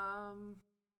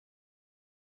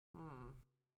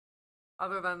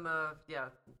 Other than the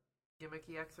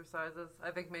gimmicky exercises,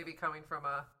 I think maybe coming from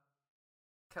a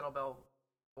kettlebell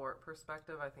sport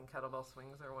perspective, I think kettlebell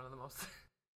swings are one of the most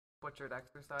butchered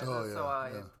exercises. So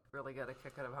I really get a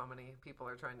kick out of how many people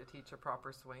are trying to teach a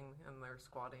proper swing and they're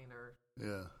squatting or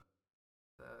I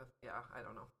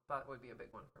don't know. That would be a big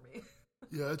one for me.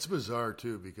 Yeah, it's bizarre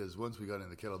too, because once we got in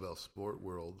the kettlebell sport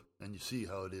world and you see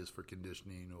how it is for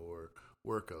conditioning or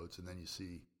workouts, and then you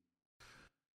see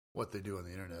what they do on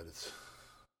the internet,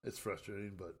 it's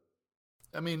frustrating. But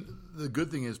I mean, the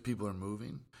good thing is people are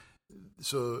moving.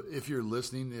 So if you're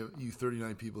listening, you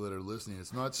 39 people that are listening,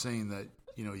 it's not saying that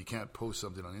you can't post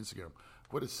something on Instagram.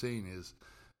 What it's saying is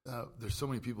there's so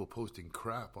many people posting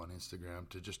crap on Instagram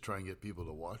to just try and get people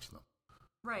to watch them.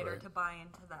 Right, or to buy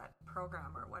into that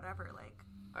program or whatever. Like,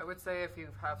 I would say if you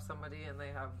have somebody and they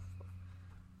have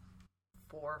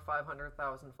 400,000 or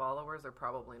 500,000 followers, they're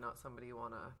probably not somebody you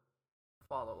want to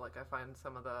follow. Like, I find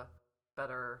some of the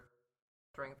better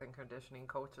strength and conditioning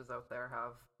coaches out there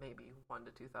have maybe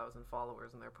 1,000 to 2,000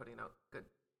 followers, and they're putting out good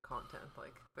content.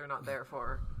 Like, they're not there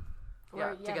to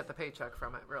get the paycheck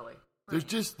from it, really. There's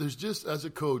just as a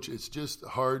coach, it's just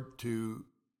hard to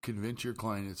convince your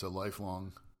client it's a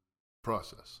lifelong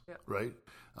process, right?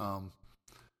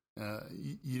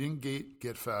 You didn't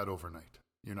get fat overnight.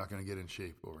 You're not going to get in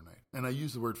shape overnight. And I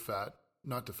use the word fat,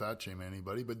 not to fat shame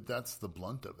anybody, but that's the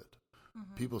blunt of it.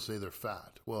 Mm-hmm. People say they're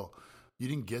fat. Well, you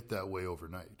didn't get that way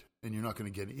overnight, and you're not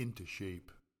going to get into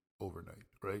shape overnight,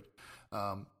 right?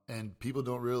 And people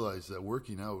don't realize that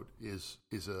working out is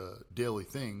a daily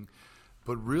thing,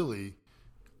 but really,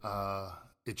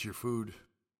 it's your food,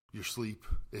 your sleep.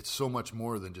 It's so much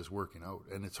more than just working out.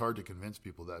 And it's hard to convince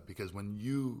people that, because when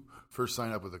you first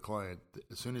sign up with a client,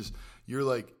 as soon as you're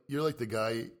like the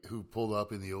guy who pulled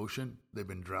up in the ocean, they've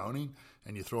been drowning,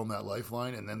 and you throw them that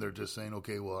lifeline, and then they're just saying,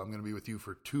 okay, well, I'm going to be with you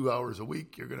for 2 hours a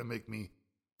week. You're going to make me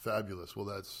fabulous. Well,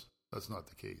 that's not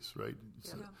the case, right?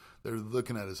 Yeah. They're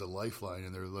looking at it as a lifeline,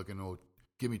 and they're looking, oh,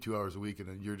 give me 2 hours a week, and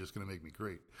then you're just going to make me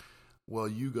great. Well,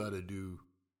 you got to do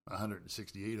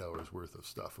 168 hours worth of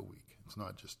stuff a week. It's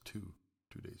not just two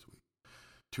days a week.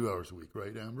 2 hours a week,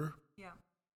 right, Amber? Yeah.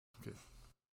 Okay.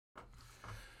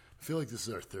 I feel like this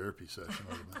is our therapy session.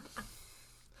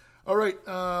 All right.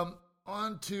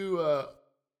 On to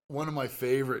one of my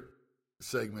favorite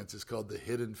segments. It's called the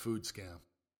Hidden Food Scam.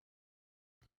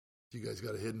 You guys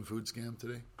got a hidden food scam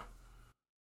today?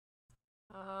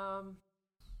 I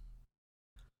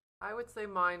would say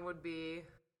mine would be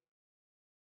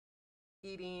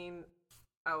eating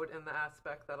out in the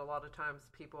aspect that a lot of times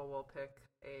people will pick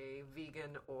a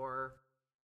vegan or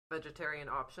vegetarian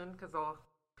option, because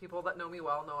people that know me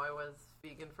well know I was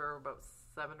vegan for about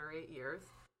 7 or 8 years,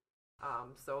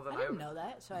 So then I didn't know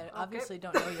that, so I obviously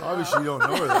don't know you. Obviously, you don't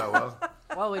know her that well.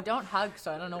 Well, we don't hug,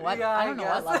 so I don't know what Yeah, I don't know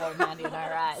what guess. level Mandy and I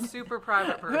are at. Super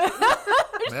private person.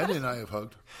 Mandy and I have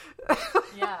hugged.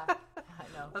 Yeah, I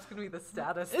know. That's gonna be the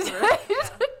status.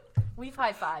 We've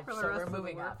high fived, For the so rest we're of the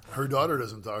moving world. up. Her daughter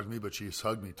doesn't talk to me, but she's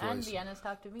hugged me And twice. Vienna's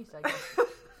talked to me, so I guess.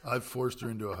 I've forced her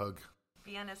into a hug.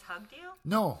 Vienna's hugged you?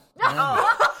 No. Mandy.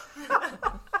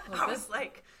 I was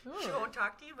like, she won't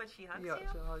talk to you, but she hugs Yeah, you?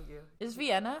 she'll hug you. Is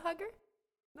Vienna a hugger?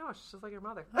 No, she's just like your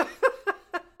mother.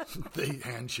 They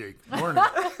handshake. Morning.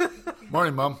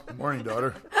 Morning, Mom. Morning,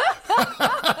 daughter.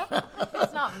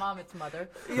 It's not mom, it's mother.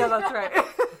 Yeah, that's right.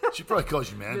 She probably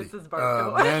calls you Mandy. Mrs.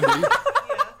 Barco. Mandy. Yeah.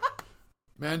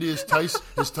 Mandy, is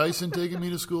Tyson taking me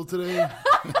to school today?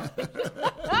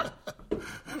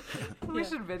 We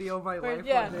should video my life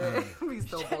yeah. one day. It'd be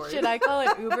so boring. Should I call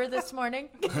it Uber this morning?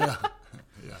 Yeah.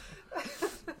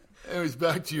 Anyways,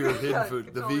 back to your hidden Yeah,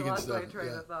 food, the totally vegan lost my stuff. train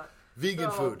Yeah. of thought.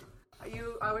 Vegan So, food.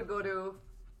 I would go to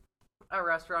a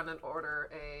restaurant and order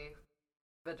a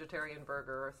vegetarian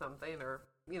burger or something, or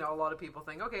a lot of people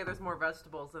think, okay, there's more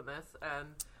vegetables in this, and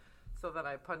so then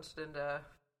I punched into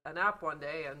an app one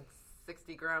day and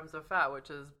 60 grams of fat, which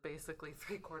is basically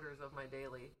 3/4 of my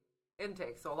daily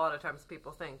intake. So a lot of times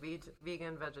people think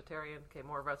vegan, vegetarian, okay,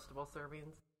 more vegetable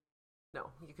servings. No,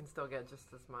 you can still get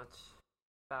just as much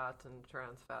fat and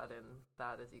trans fat in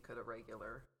that as you could a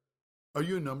regular. Are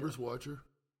you a numbers watcher?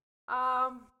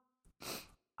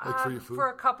 Like for your food? For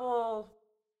a couple,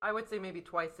 I would say maybe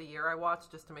twice a year I watch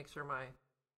just to make sure my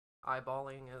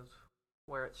eyeballing is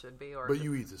where it should be. Or But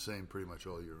you eat the same pretty much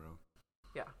all year round.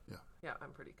 yeah,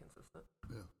 I'm pretty consistent.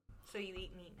 Yeah. So you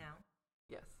eat meat now?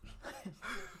 Yes,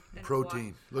 And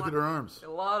Protein. Look at her arms. a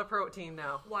lot of protein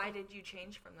now Why did you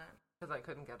change from that? because I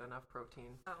couldn't get enough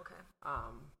protein. Oh, okay.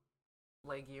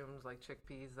 Legumes like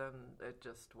chickpeas, and it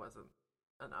just wasn't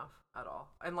enough at all.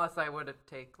 Unless I would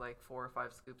take like 4 or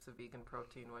 5 scoops of vegan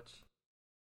protein, which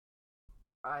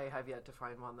I have yet to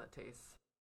find one that tastes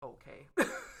okay.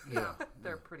 Yeah.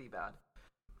 They're pretty bad.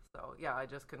 So yeah, I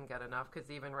just couldn't get enough because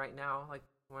even right now, like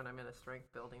when I'm in a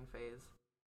strength building phase,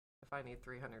 if I need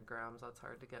 300 grams, that's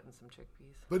hard to get in some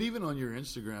chickpeas. But even on your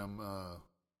Instagram,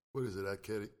 what is it, at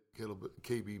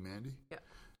KB Mandy?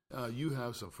 Yeah. You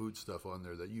have some food stuff on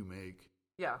there that you make.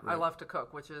 Yeah, I Right. love to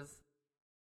cook, which is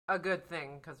a good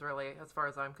thing because really, as far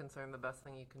as I'm concerned, the best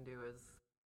thing you can do is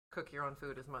cook your own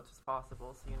food as much as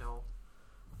possible so you know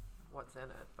what's in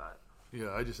it. But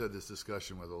Yeah, I just had this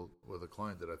discussion with a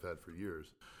client that I've had for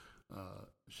years.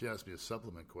 She asked me a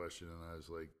supplement question, and I was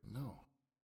like, no.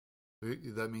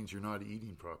 That means you're not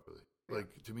eating properly. Yeah.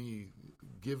 Like, to me,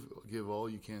 give all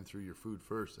you can through your food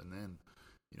first, and then,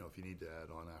 if you need to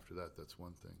add on after that, that's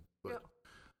one thing. But Yeah.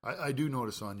 I do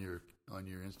notice on your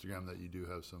Instagram that you do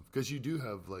have some, because you do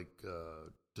have like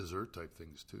dessert type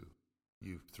things too.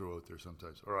 You throw out there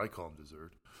sometimes, or I call them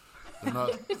dessert.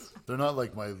 They're not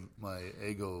like my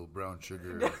Eggo brown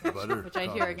sugar butter, Which I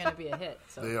hear are going to be a hit.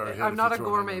 So. They are. a hit I'm if not you a throw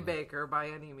them gourmet in. baker by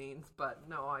any means, but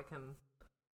no, I can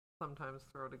sometimes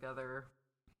throw together,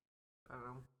 I don't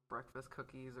know, breakfast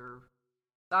cookies, or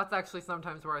that's actually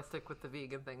sometimes where I stick with the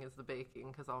vegan thing is the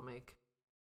baking, because I'll make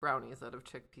brownies out of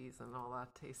chickpeas and all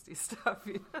that tasty stuff.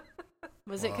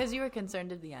 Was it because you were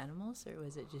concerned of the animals, or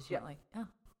was it just you Yeah. like, oh,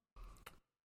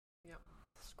 Yep.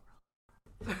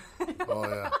 Oh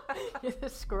yeah. the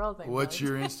squirrel thing? What's bugs.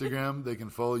 your Instagram? They can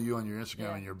follow you on your Instagram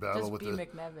Yeah. and your battle Just with B. the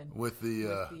McNevin. with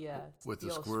the with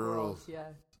the old squirrels. Yeah.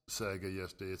 saga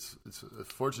yesterday. It's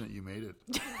fortunate you made it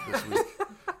this week.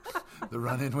 The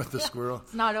run in with the squirrel.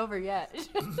 It's not over yet.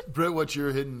 Britt, what's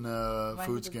your hidden My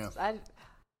food hidden- scam?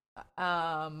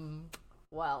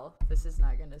 Well, this is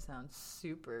not going to sound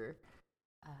super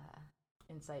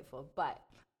insightful, but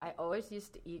I always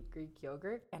used to eat Greek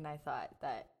yogurt, and I thought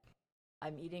that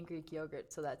I'm eating Greek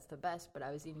yogurt, so that's the best, but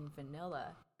I was eating vanilla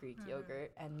Greek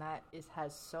yogurt, and that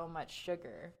has so much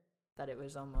sugar that it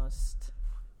was almost,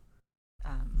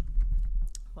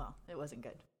 it wasn't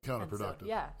good. Counterproductive.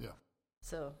 Yeah. Yeah.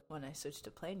 So when I switched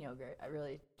to plain yogurt, I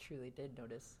really, truly did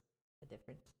notice a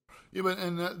difference. Yeah, but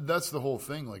that's the whole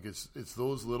thing. Like it's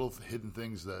those little hidden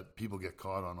things that people get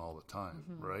caught on all the time,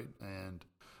 right? And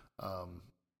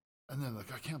then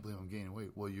like I can't believe I'm gaining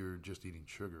weight. Well, you're just eating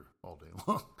sugar all day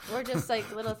long. Or just like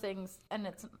little things, and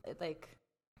it's like,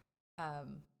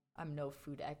 I'm no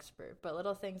food expert, but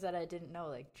little things that I didn't know,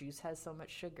 like juice has so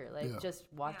much sugar. Like Yeah. just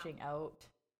watching out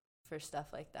for stuff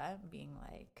like that, and being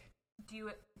like, Do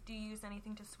you use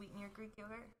anything to sweeten your Greek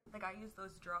yogurt? Like I use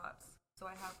those drops. So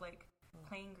I have like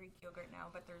plain Greek yogurt now,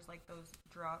 but there's like those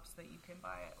drops that you can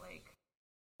buy at like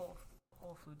Whole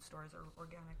Food stores or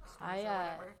organic stores or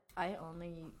whatever. I only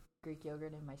eat Greek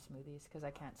yogurt in my smoothies because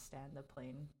I can't stand the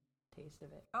plain taste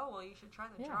of it. Oh, well, you should try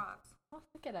the Yeah. drops. Oh,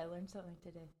 look at I learned something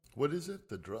today. What is it?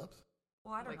 The drops?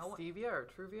 Well, I don't Like know. stevia or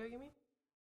Truvia, you mean?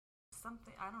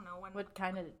 Something, I don't know.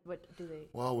 What do they?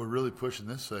 Wow, we're really pushing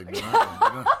this segment,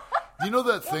 aren't we? Do you know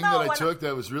that thing no, that I when took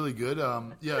that was really good?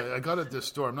 Yeah, I got it at this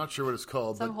store. I'm not sure what it's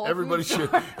called, Some but Whole everybody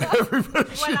Foods should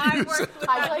everybody should When I use it. worked with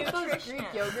I that like those nutritionist,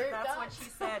 Greek yogurt that's what drops. she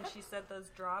said. She said those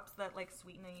drops that like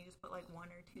sweeten you just put like 1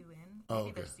 or 2 in. Oh,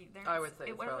 Maybe they're okay. they're I would say it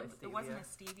it's probably wasn't a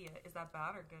stevia. stevia. Is that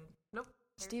bad or good? Nope.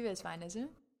 Stevia is fine, isn't it?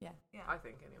 Yeah. Yeah. I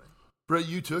think anyway. Brett,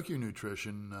 you took your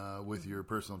nutrition with your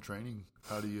personal training.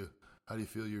 How do you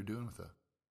feel you're doing with that?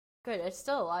 Good. It's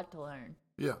still a lot to learn.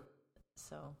 Yeah,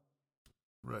 So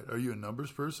right. Are you a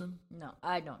numbers person? no,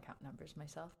 I don't count numbers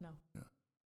myself. No.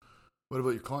 What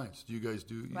about your clients? Do you guys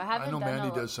do? I haven't know done Mandy a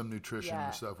lot- does some nutrition Yeah,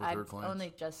 and stuff with I've her clients.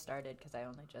 only just started because I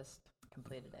only just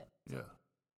completed it. Yeah.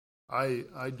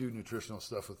 I do nutritional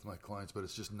stuff with my clients, but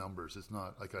it's just numbers. It's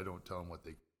not like I don't tell them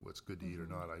what's good to eat or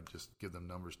not. I just give them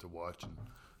numbers to watch, and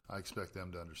I expect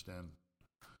them to understand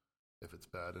if it's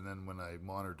bad. And then when I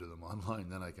monitor them online,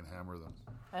 then I can hammer them.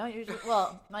 I don't usually.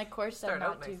 Well, my course said Start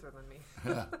out not to. nicer than me.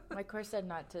 Yeah. My course said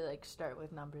not to like start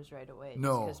with numbers right away.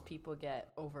 No. Because people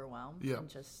get overwhelmed. Yeah. And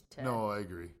just to No, I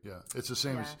agree. Yeah, it's the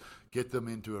same as Yeah. get them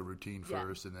into a routine Yeah.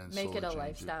 first, and then make slowly it a change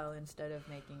lifestyle instead of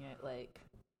making it like,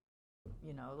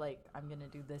 like I'm gonna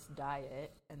do this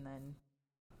diet and then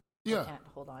Yeah. I can't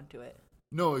hold on to it.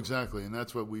 No, exactly, and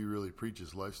that's what we really preach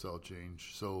is lifestyle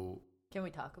change. So, Can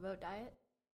we talk about diet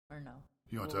or no?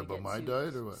 you want to Will talk we about get my sued-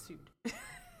 diet or what? sued?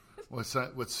 What's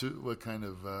that? What kind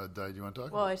of diet do you want to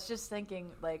talk Well, about? I was just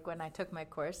thinking, like when I took my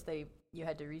course, you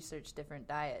had to research different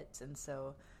diets, and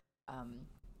so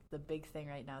the big thing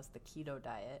right now is the keto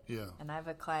diet. Yeah, And I have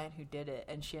a client who did it,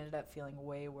 and she ended up feeling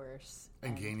way worse.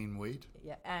 and gaining weight.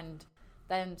 Yeah, and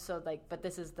then but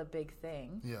this is the big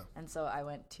thing. Yeah, And so I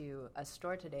went to a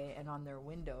store today, and on their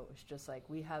window it was just like,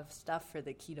 we have stuff for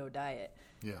the keto diet,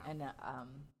 yeah. and I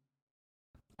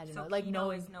don't So know, like keto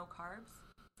knowing, is no carbs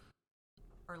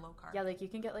or low carb. yeah, like you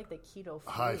can get like the keto food.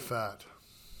 High fat,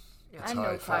 Yeah. It's I know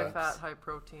high High fat. fat, high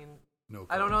protein. no.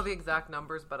 I don't carbs. know the exact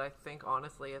numbers, but I think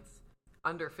honestly it's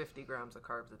under 50 grams of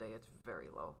carbs a day. It's very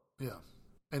low. Yeah,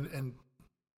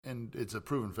 and it's a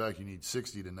proven fact. You need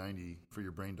 60 to 90 for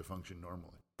your brain to function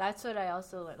normally. That's what I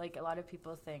also like. A lot of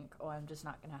people think, oh, I'm just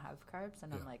not gonna have carbs,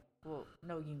 and Yeah. I'm like, well,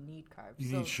 no, you need carbs. You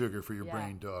So- need sugar for your yeah.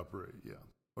 brain to operate. Yeah,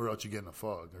 or else you get in a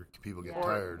fog, or people get Yeah.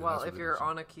 tired. and Well, that's what if they you're do.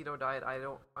 on a keto diet, I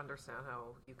don't understand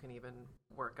how you can even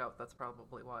work out. That's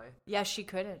probably why. Yeah, she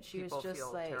couldn't. She People was just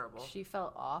feel like, terrible. she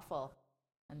felt awful,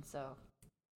 and so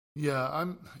Yeah,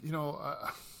 I'm.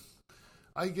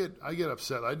 I get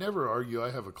upset. I never argue.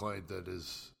 I have a client that.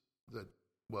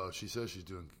 Well, she says she's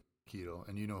doing keto,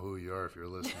 and you know who you are if you're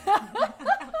listening.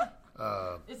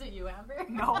 is it you, Amber?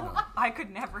 No, I could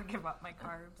never give up my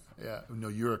carbs. Yeah, no,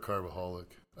 you're a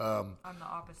carboholic. I'm the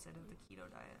opposite of the keto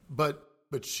diet.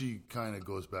 But she kind of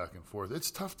goes back and forth.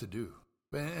 It's tough to do,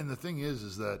 and the thing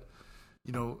is that,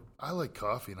 I like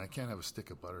coffee, and I can't have a stick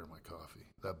of butter in my coffee.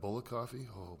 That Bullet coffee,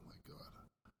 oh my god.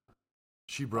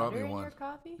 She brought Butter me in one. your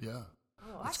coffee? Yeah.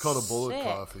 Oh, It's that's called a Bullet sick.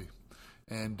 coffee.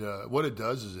 And what it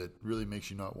does is it really makes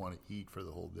you not want to eat for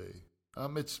the whole day.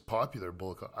 It's popular,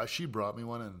 Bullet coffee. She brought me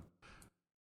one, and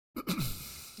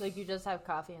Like you just have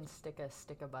coffee and stick a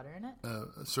stick of butter in it?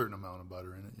 a certain amount of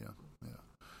butter in it, yeah.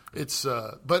 It's,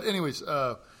 but anyways,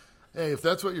 hey, if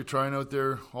that's what you're trying out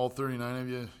there, all 39 of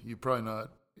you, you probably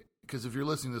not, because if you're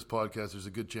listening to this podcast, there's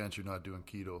a good chance you're not doing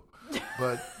keto.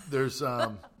 But there's,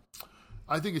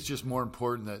 I think it's just more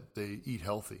important that they eat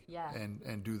healthy, Yeah.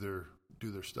 and do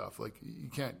their stuff. Like you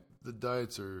can't. The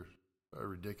diets are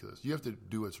ridiculous. You have to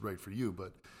do what's right for you.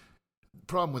 But the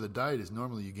problem with a diet is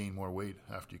normally you gain more weight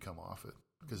after you come off it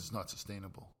because it's not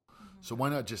sustainable. So why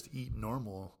not just eat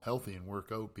normal, healthy, and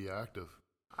work out, be active?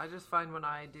 I just find when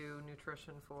I do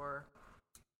nutrition for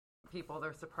people,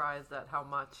 they're surprised at how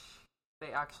much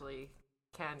they actually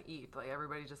can eat. Like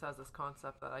everybody just has this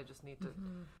concept that I just need to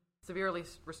severely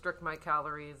restrict my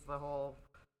calories, the whole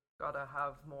gotta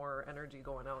have more energy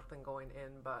going out than going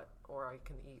in, or I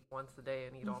can eat once a day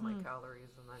and eat all my calories,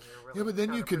 and then you're really Yeah, but then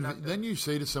counterproductive. then you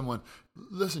say to someone,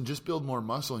 "Listen, just build more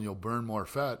muscle and you'll burn more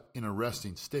fat in a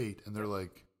resting state," and they're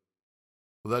like,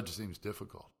 "Well, that just seems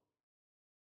difficult."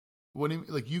 What do you mean?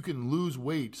 Like you can lose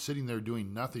weight sitting there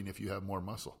doing nothing if you have more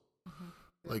muscle.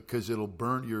 Like, because it'll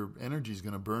burn, your energy is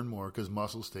going to burn more because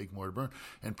muscles take more to burn.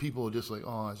 And people are just like,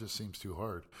 oh, it just seems too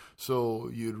hard. So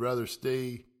you'd rather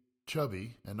stay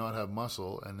chubby and not have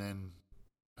muscle and then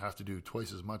have to do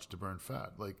twice as much to burn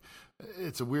fat. Like,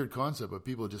 it's a weird concept, but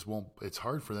people just won't, it's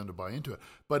hard for them to buy into it.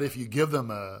 But if you give them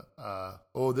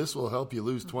this will help you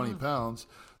lose 20 pounds,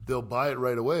 they'll buy it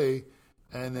right away.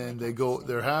 And then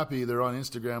they're happy, they're on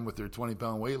Instagram with their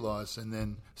 20-pound weight loss, and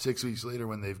then 6 weeks later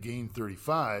when they've gained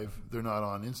 35, they're not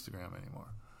on Instagram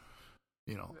anymore.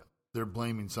 They're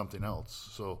blaming something else.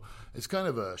 So it's kind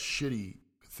of a shitty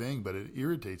thing, but it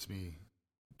irritates me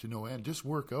to no end. Just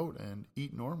work out and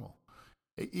eat normal.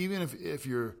 Even if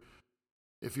you're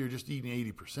just eating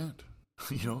 80%,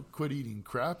 quit eating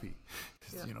crappy.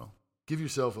 Give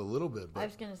yourself a little bit. But I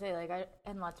was gonna say,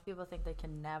 and lots of people think they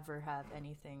can never have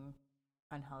anything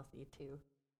unhealthy too,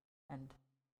 and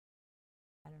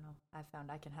I don't know. I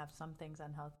found I can have some things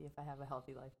unhealthy if I have a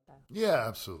healthy lifestyle. Yeah,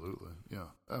 absolutely. Yeah,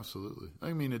 absolutely.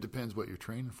 I mean, it depends what you're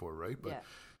training for, right? But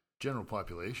general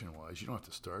population-wise, you don't have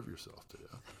to starve yourself to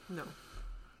death. No.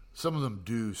 Some of them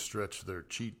do stretch their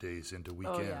cheat days into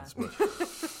weekends, but.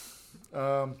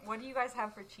 What do you guys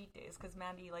have for cheat days? Because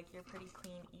Mandy, you're pretty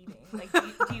clean eating.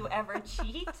 Do you ever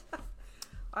cheat?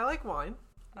 I like wine.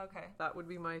 Okay. That would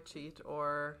be my cheat.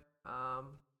 Or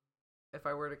if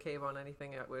I were to cave on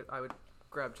anything, I would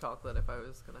grab chocolate if I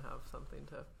was going to have something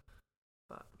to.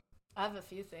 But I have a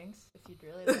few things if you'd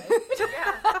really like.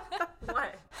 Yeah.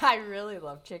 What? I really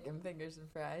love chicken fingers and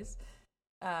fries.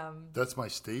 That's my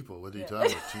staple. What are you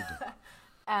talking about cheating?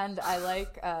 And I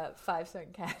like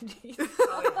 5-cent candies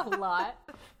Oh, a lot.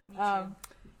 Me too.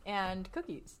 And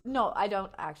cookies. No, I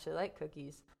don't actually like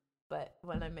cookies, but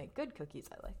when I make good cookies,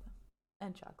 I like them.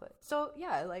 And chocolate. So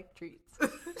yeah, I like treats.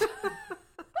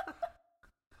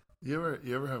 You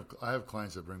ever have? I have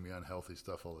clients that bring me unhealthy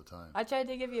stuff all the time. I tried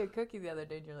to give you a cookie the other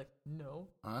day, and you're like, no.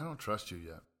 I don't trust you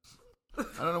yet.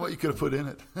 I don't know what you could have put in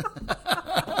it.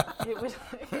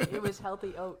 It was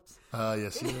healthy oats.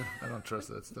 Yes, yeah. I don't trust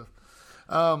that stuff.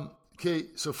 Okay,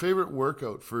 so favorite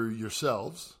workout for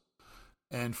yourselves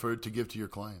and to give to your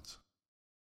clients?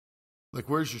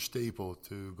 Where's your staple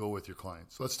to go with your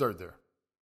clients? Let's start there.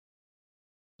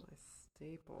 my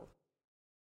staple.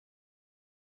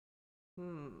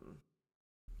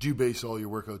 Do you base all your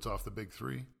workouts off the big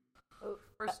three?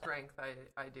 For strength,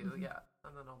 I do, yeah.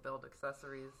 And then I'll build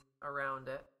accessories around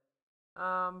it.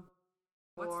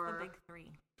 What's the big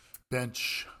three?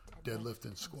 Bench, deadlift,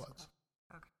 and squats.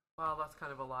 Okay. Well, that's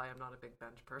kind of a lie. I'm not a big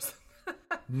bench person.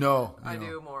 No. I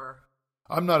do more.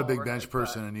 I'm not a big overhead, bench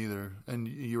person either. And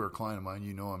you're a client of mine.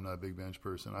 I'm not a big bench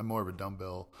person. I'm more of a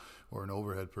dumbbell or an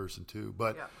overhead person too.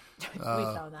 But Yeah. We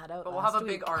found that out. But we'll have a last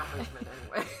big week. arm movement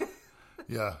anyway.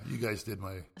 yeah, you guys did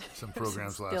some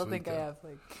programs last Still week. think I have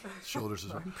shoulders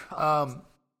as arm well. problems.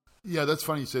 Yeah, that's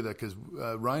funny you say that because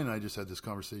Ryan and I just had this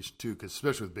conversation too. Because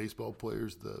especially with baseball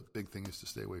players, the big thing is to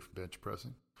stay away from bench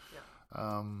pressing.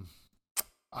 Yeah.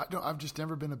 I've just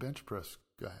never been a bench press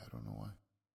guy. I don't know why.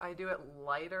 I do it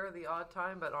lighter the odd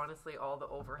time, but honestly, all the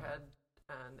overhead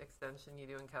and extension you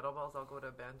do in kettlebells, I'll go to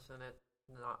a bench, and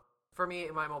for me,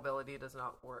 my mobility does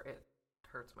not work. It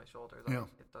hurts my shoulders. Yeah.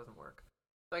 It doesn't work.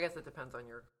 So I guess it depends on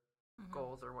your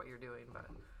goals or what you're doing, but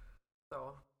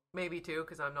so maybe too,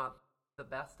 because I'm not the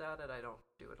best at it. I don't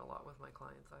do it a lot with my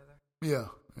clients either. Yeah.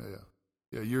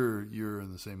 You're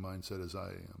in the same mindset as I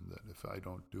am. That if I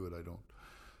don't do it, I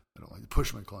don't like to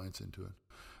push my clients into it.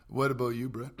 What about you,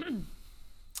 Brett?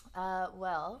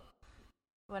 Well,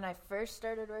 when I first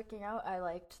started working out, I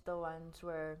liked the ones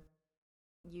where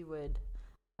you would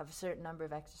have a certain number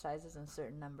of exercises and a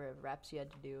certain number of reps you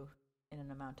had to do in an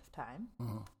amount of time.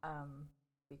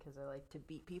 Because I like to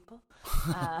beat people.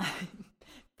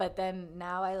 But then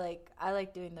now I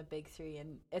like doing the big three,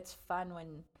 and it's fun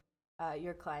when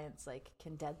your clients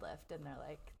can deadlift and they're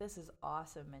like, this is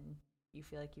awesome, and you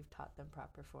feel like you've taught them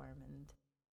proper form and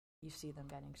you see them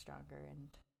getting stronger, and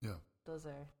those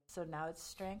are, so now it's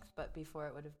strength, but before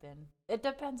it would have been, it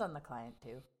depends on the client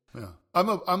too. Yeah. I'm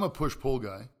a push-pull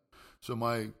guy. So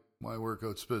my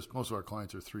workouts, most of our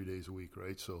clients are 3 days a week,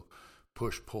 right? So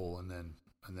push-pull and then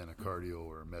a cardio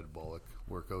or a metabolic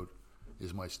workout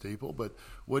is my staple. But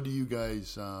what do you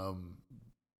guys,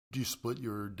 do you split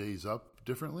your days up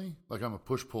differently? I'm a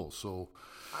push-pull, so.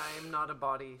 I'm not a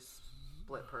body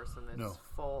split person. It's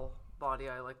full body.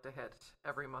 I like to hit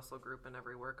every muscle group in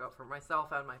every workout for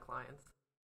myself and my clients.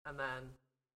 And then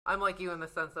I'm like you in the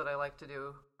sense that I like to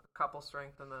do a couple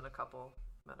strength and then a couple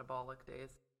metabolic days.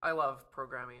 I love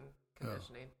programming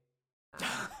conditioning.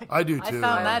 I do too. I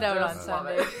found that out on just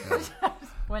Sunday. love it.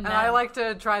 And I like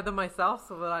to try them myself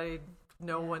so that I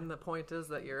know when the point is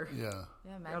that you're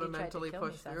Mandy gotta tried mentally to kill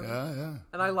push me through. Sunday. Yeah.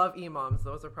 And I love EMOMs.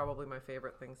 Those are probably my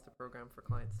favorite things to program for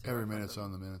clients too. Every minute's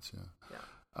on the minutes, Yeah.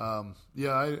 I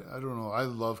don't know. I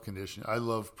love conditioning. I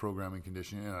love programming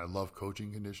conditioning, and I love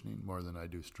coaching conditioning more than I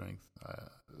do strength,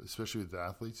 especially with the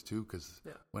athletes too, because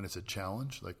when it's a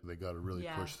challenge, they got to really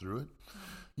push through it.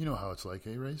 You know how it's like,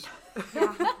 Race?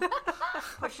 Yeah.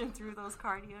 Pushing through those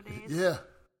cardio days. Yeah.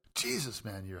 Jesus,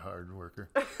 man, you're a hard worker.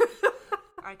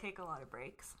 I take a lot of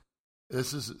breaks.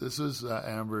 This is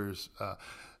Amber's.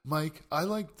 Mike, I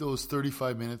like those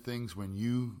 35-minute things when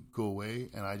you go away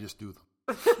and I just do them.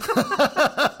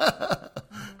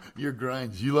 Your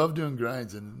grinds. You love doing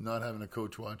grinds and not having a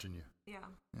coach watching you. Yeah.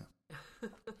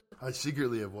 I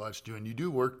secretly have watched you, and you do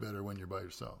work better when you're by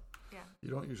yourself. Yeah. You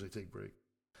don't usually take break.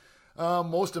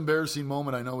 Most embarrassing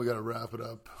moment. I know we got to wrap it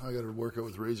up. I got to work out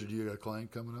with Razor. Do you got a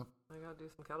client coming up? I gotta do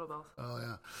some kettlebells. Oh,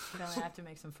 yeah. You only have to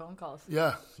make some phone calls.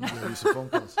 Yeah, you got to do some phone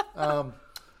calls.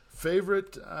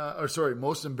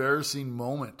 Most embarrassing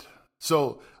moment.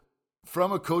 So,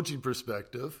 from a coaching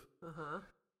perspective,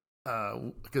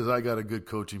 because I got a good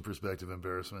coaching perspective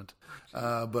embarrassment,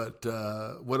 but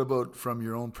what about from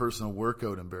your own personal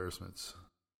workout embarrassments?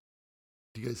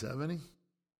 Do you guys have any?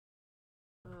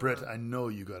 Britt, I know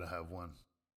you got to have one.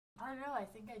 I don't know. I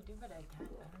think I do, but I can't.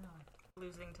 I don't know.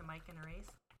 Losing to Mike in a race.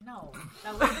 No,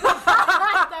 that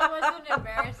wasn't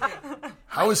embarrassing.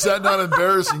 How is that not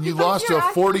embarrassing? You lost to a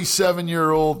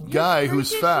 47-year-old guy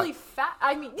who's fat.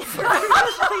 I mean,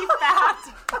 Freakishly fat.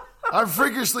 I'm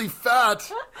freakishly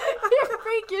fat you're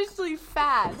freakishly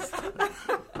fast.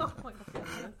 Oh my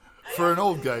goodness. for an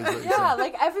old guy. Yeah,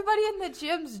 like everybody in the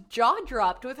gym's jaw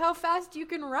dropped with how fast you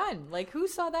can run. Like, who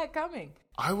saw that coming?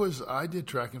 I did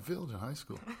track and field in high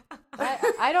school.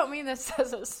 I don't mean this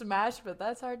as a smash, but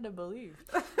that's hard to believe.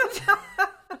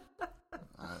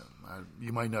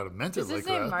 You might not have meant it Is like his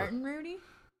that. name Martin Rooney?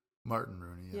 Martin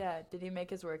Rooney, yeah. Yeah. Did he make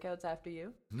his workouts after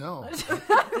you? No.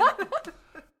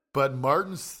 But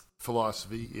Martin's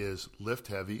philosophy is lift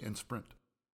heavy and sprint.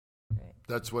 Right.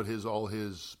 That's what all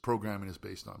his programming is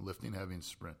based on, lifting heavy and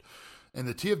sprint. And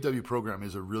the TFW program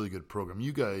is a really good program.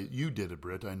 You did it,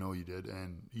 Britt. I know you did.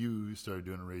 And you started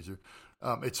doing a Razor.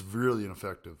 It's really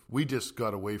effective. We just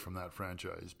got away from that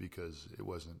franchise because it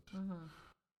wasn't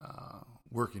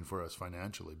working for us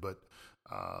financially. But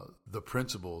the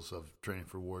principles of Training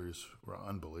for Warriors were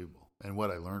unbelievable. And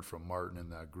what I learned from Martin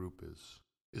and that group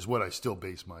is what I still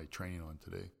base my training on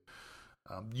today.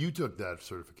 You took that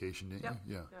certification, didn't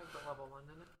you? Yeah. Yeah, the level 1,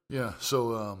 didn't it? Yeah.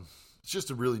 So it's just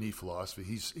a really neat philosophy.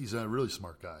 He's a really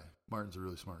smart guy. Martin's a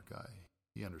really smart guy.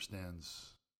 He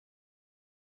understands,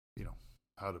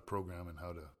 how to program and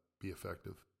how to be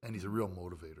effective. And he's a real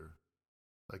motivator.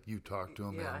 Like, you talk to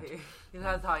him. Yeah, and, he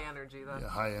has high energy. Yeah,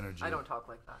 high energy. I don't talk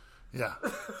like that. Yeah.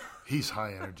 He's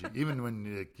high energy. Even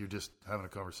when you're just having a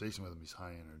conversation with him, he's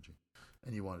high energy.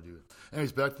 And you want to do it.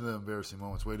 Anyways, back to the embarrassing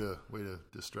moments. Way to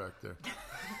distract there.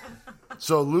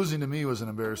 So losing to me was an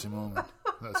embarrassing moment.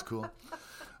 That's cool.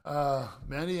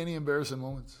 Mandy, any embarrassing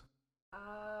moments?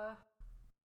 I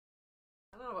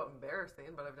don't know about embarrassing,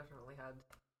 but I've definitely had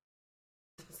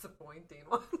disappointing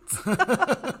ones.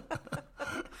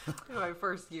 My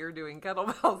first year doing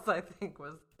kettlebells, I think,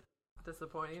 was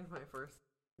disappointing. My first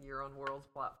year on World's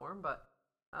platform, but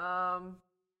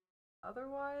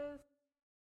otherwise.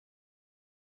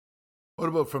 What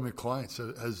about from your clients?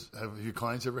 Have your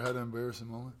clients ever had an embarrassing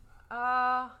moment?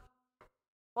 Well,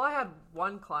 I had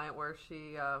one client where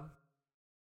she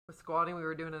was squatting. We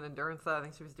were doing an endurance set. I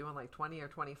think she was doing like 20 or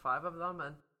 25 of them,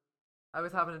 and I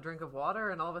was having a drink of water,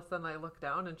 and all of a sudden I look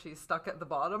down, and she's stuck at the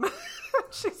bottom.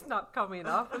 She's not coming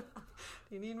up. Do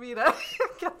you need me to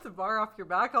get the bar off your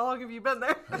back? How long have you been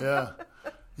there? Yeah.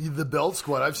 The belt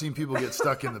squat. I've seen people get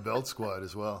stuck in the belt squat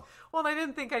as well. Well, and I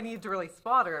didn't think I needed to really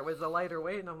spot her. It was a lighter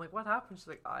weight, and I'm like, what happened? She's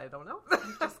like, I don't know.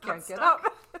 Just can't get up.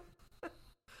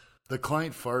 The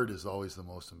client fart is always the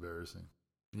most embarrassing.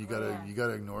 You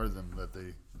gotta ignore them that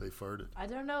they farted. I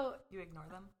don't know. You ignore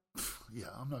them? Yeah,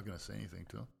 I'm not gonna say anything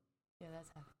to them. Yeah, that's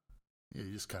happened. Yeah,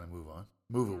 you just kind of move on.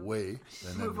 Move away.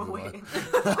 And then Move away.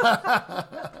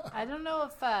 I don't know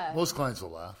if... Most clients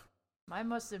will laugh. My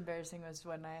most embarrassing was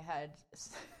when I had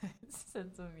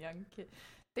sent some young kids.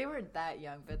 They weren't that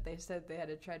young, but they said they had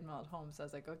a treadmill at home. So I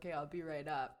was like, okay, I'll be right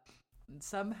up. And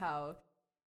somehow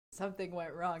something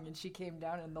went wrong, and she came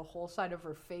down, and the whole side of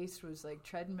her face was like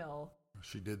treadmill.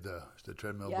 She did the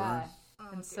treadmill Yeah.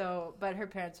 burn. And so, but her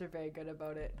parents were very good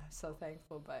about it. I'm so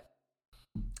thankful. But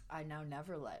I now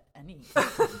never let any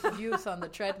use on the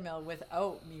treadmill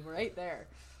without me right there.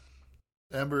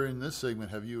 Amber, in this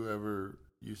segment, have you ever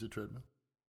used a treadmill?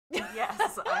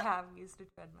 Yes, I have used a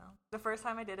treadmill. The first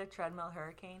time I did a treadmill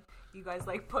hurricane, you guys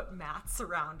put mats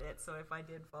around it, so if I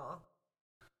did fall.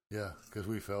 Yeah, because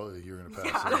we felt that you were going to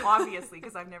pass Yeah, out. obviously,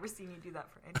 because I've never seen you do that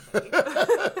for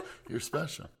anybody. You're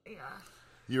special. Yeah.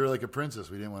 You were like a princess.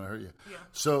 We didn't want to hurt you. Yeah.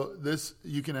 So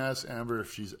you can ask Amber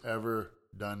if she's ever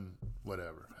done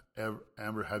whatever.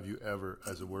 Amber, have you ever,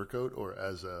 as a workout or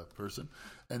as a person?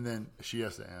 And then she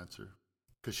has to answer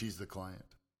because she's the client.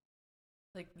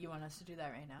 Like, you want us to do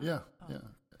that right now? Yeah, Oh. yeah.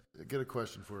 I get a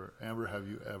question for her. Amber, have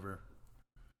you ever?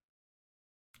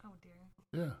 Oh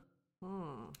dear. Yeah.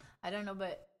 I don't know,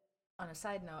 but on a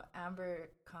side note, Amber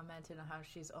commented on how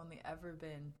she's only ever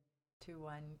been to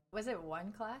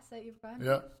one class that you've gone?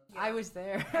 Yeah. I was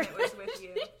there. And it was with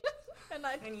you.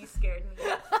 and you scared me.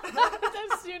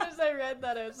 as soon as I read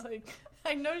that, I was like,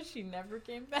 I know she never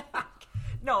came back.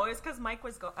 No, it's because Mike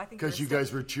was gone. I think Because you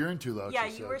guys were cheering too loud. Yeah,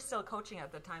 she you said. were still coaching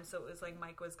at the time, so it was like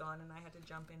Mike was gone, and I had to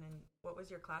jump in. And what was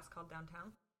your class called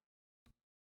downtown?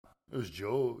 It was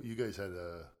Joe. You guys had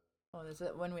a. Oh, is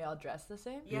it when we all dressed the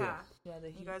same? Yeah. Yeah, the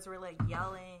You heat. guys were like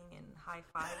yelling and high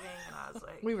fiving, and I was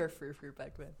like, We were frou-frou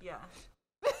back then. yeah.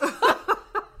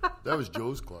 That was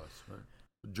Joe's class, right?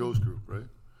 Joe's group, right?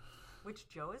 Which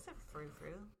Joe is it? Frou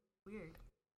frou. Weird.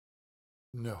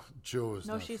 No, Joe is.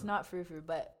 No, not she's fr- not frou-frou,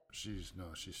 but She's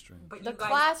strange. But the you guys,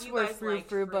 class you were guys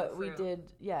frou-frou, liked but we frou-frou.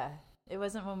 did, yeah. It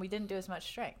wasn't when we didn't do as much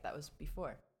strength. That was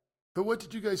before. But what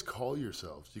did you guys call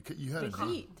yourselves? You had The a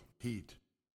name. Heat. Heat.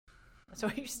 That's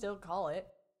what you still call it.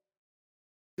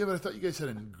 Yeah, but I thought you guys had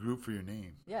a group for your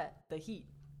name. Yeah, the Heat.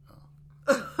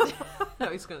 No,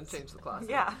 he's going to change the class.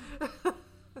 Yeah.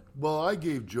 Well, I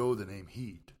gave Joe the name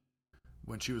Heat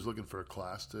when she was looking for a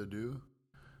class to do,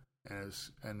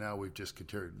 and now we've just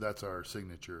continued. That's our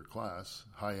signature class,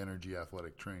 high energy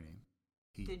athletic training.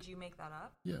 Heat. Did you make that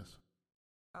up? Yes.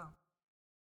 Oh,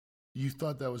 You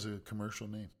thought that was a commercial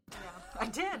name? yeah. I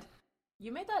did.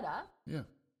 You made that up? Yeah.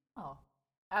 Oh.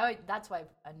 That's why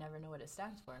I never know what it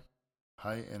stands for.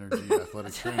 High energy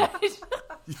athletic training.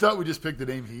 You thought we just picked the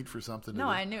name Heat for something? No, to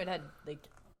do? I knew it had, like,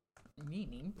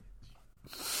 meaning.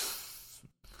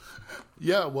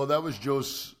 Yeah, well, that was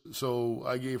Joe's. So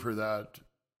I gave her that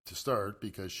to start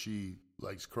because she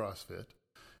likes CrossFit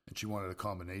and she wanted a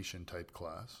combination type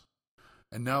class.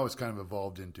 And now it's kind of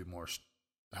evolved into more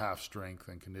half strength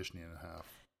and conditioning and half.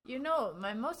 You know,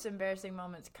 my most embarrassing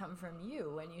moments come from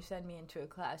you when you send me into a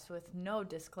class with no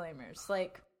disclaimers.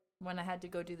 Like when I had to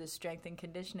go do the strength and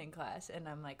conditioning class, and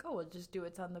I'm like, oh, we'll just do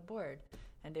what's on the board.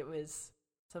 And it was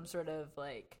some sort of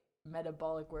like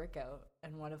metabolic workout,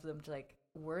 and one of them's like,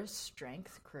 we're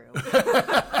strength crew.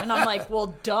 And I'm like,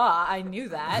 well, duh, I knew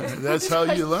that. That's how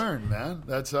you learn, man.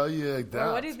 That's how you adapt.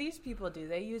 Well, what do these people do?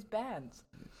 They use bands.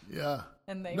 Yeah.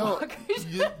 And they No, walk.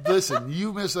 listen,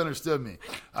 you misunderstood me.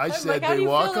 I said like, how do they you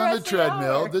walk feel on the the rest of the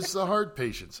treadmill. hour? This is the heart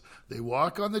patients. They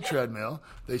walk on the treadmill,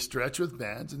 they stretch with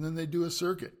bands, and then they do a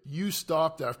circuit. You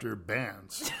stopped after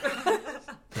bands.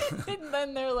 And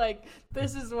then they're like,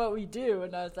 this is what we do.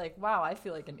 And I was like, wow, I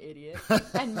feel like an idiot.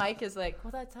 And Mike is like,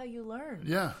 well, that's how you learn.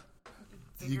 Yeah.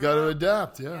 You Figure got it to out.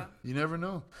 adapt. Yeah. Yeah. You never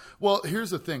know. Well, here's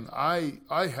the thing. I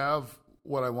have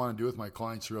what I want to do with my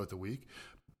clients throughout the week,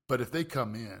 but if they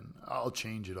come in, I'll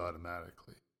change it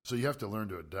automatically. So you have to learn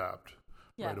to adapt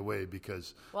Yeah. right away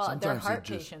because Well, they're sometimes heart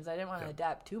they just, patients. I didn't want to yeah.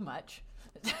 adapt too much.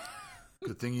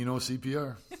 good thing you know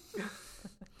CPR.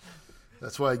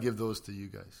 That's why I give those to you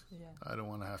guys. Yeah. I don't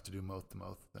want to have to do mouth to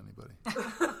mouth with anybody.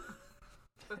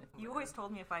 You always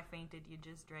told me if I fainted, you'd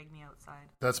just drag me outside.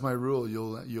 That's my rule.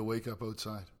 You'll wake up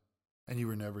outside, and you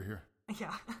were never here.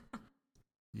 Yeah.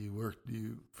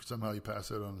 You somehow you pass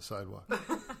out on the sidewalk.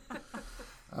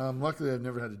 Luckily, I've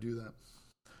never had to do that.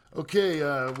 Okay,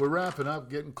 we're wrapping up,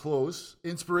 getting close.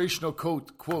 Inspirational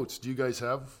quotes. Do you guys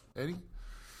have any?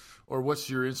 Or what's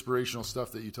your inspirational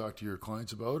stuff that you talk to your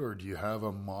clients about? Or do you have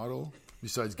a model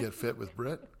besides Get Fit with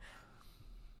Brett?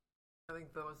 I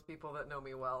think those people that know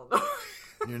me well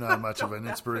You're not much of don't an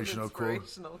have inspirational quote.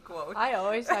 inspirational quote. I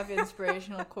always have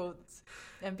inspirational quotes,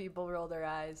 and people roll their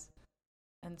eyes.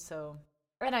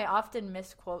 And I often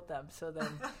misquote them, so then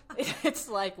it's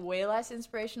like way less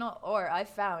inspirational. Or I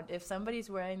found if somebody's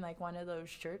wearing like one of those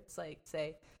shirts, like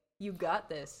say, "You got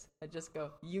this," I just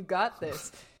go, "You got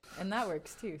this," and that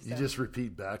works too. So. You just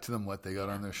repeat back to them what they got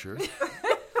on their shirt.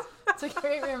 It's a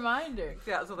great reminder.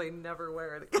 Yeah, so they never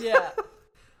wear it again. Yeah.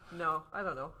 No, I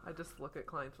don't know. I just look at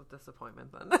clients with disappointment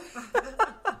then.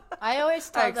 I always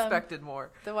I tell them expected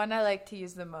more. the one I like to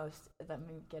use the most. Let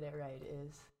me get it right.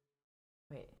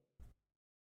 Wait.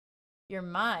 Your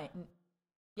mind.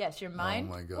 Yes, your mind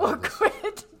my God, will this-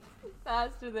 quit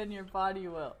faster than your body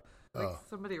will. Oh,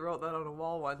 Somebody wrote that on a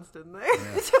wall once, didn't they?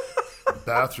 yeah.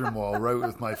 Bathroom wall, right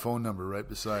with my phone number right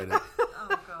beside it.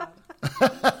 Oh,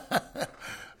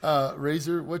 God.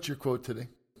 Razor, what's your quote today?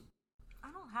 I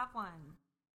don't have one.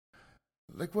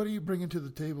 Like, what are you bringing to the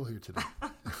table here today? I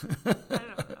don't know.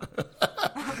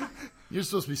 You're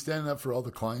supposed to be standing up for all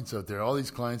the clients out there. All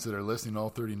these clients that are listening, all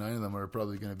 39 of them are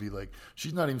probably going to be like,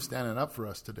 she's not even standing up for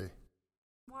us today.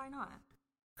 Why not?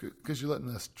 Because you're letting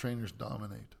us trainers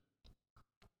dominate.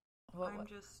 What, I'm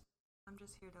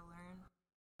just here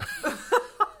to learn.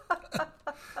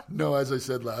 No, as I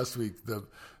said last week,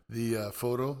 the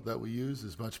photo that we use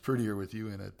is much prettier with you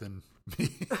in it than me.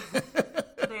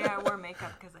 Today I wore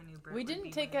makeup because I knew Britt We would didn't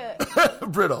be take wearing a.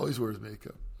 Britt always wears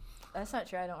makeup. That's not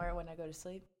true. I don't wear it when I go to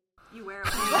sleep. it. You wear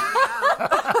it when you work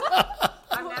out.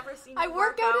 I've never seen you I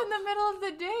work out in the middle of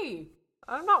the day.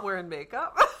 I'm not wearing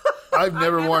makeup. I've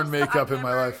never worn makeup in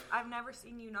my life. I've never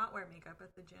seen you not wear makeup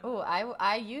at the gym. Oh,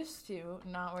 I used to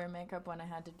not wear makeup when I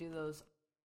had to do those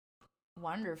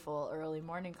wonderful early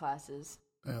morning classes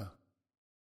Yeah.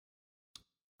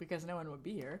 because no one would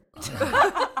be here.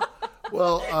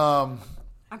 Well,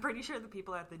 I'm pretty sure the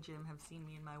people at the gym have seen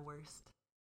me in my worst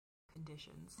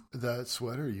conditions. that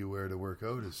sweater you wear to work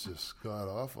out is just god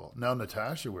awful. Now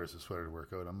Natasha wears a sweater to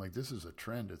work out. I'm like, this is a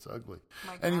trend. It's ugly.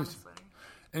 My Anyways, grandma's sweater.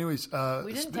 anyways,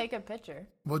 We didn't take a picture.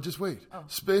 well, just wait. Oh.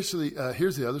 Especially,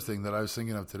 here's the other thing that I was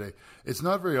thinking of today. It's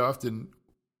not very often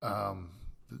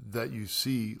that you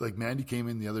see, like Mandy came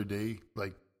in the other day,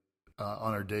 like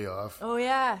on her day off, Oh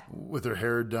yeah. with her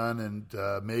hair done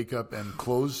and makeup and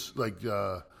clothes, like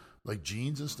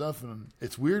jeans and stuff. And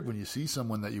it's weird when you see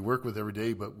someone that you work with every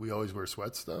day, but we always wear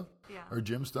sweat stuff Yeah. or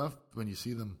gym stuff. When you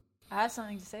see them, I have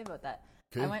something to say about that.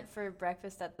 Okay. I went for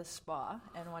breakfast at the spa,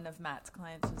 and one of Matt's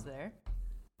clients was there.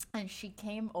 And she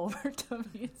came over to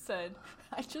me and said,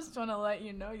 I just want to let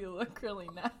you know you look really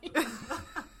nice.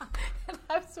 And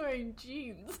I was wearing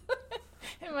jeans.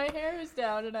 And my hair is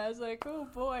down, and I was like, oh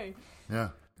boy. yeah,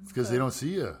 it's because they don't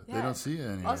see you. They Yeah. don't see you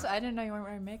anymore. Also, I didn't know you weren't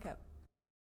wearing makeup.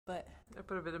 But I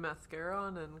put a bit of mascara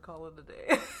on and call it a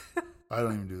day. I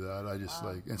don't even do that. I just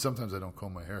and sometimes I don't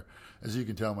comb my hair. As you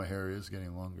can tell, my hair is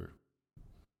getting longer.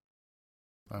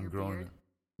 I'm Your growing beard? it.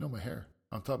 No, my hair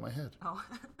on top of my head. Oh.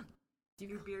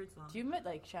 Your beard's long. do you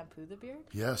like shampoo the beard?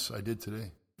 Yes, I did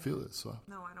today. Feel it soft.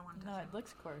 No, I don't want to. No, it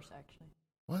looks coarse actually.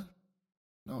 What?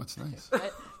 No, it's nice.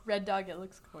 Red dog, it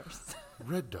looks coarse.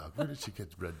 Red Dog. Where did she get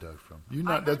Red Dog from? You I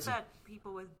not heard that's that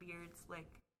people with beards, like,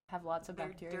 Have lots of they're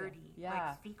bacteria. dirty. Yeah.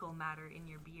 Like fecal matter in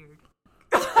your beard.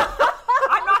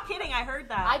 I'm not kidding. I heard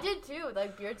that. I did too.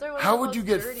 Like beards are. One How of the would you most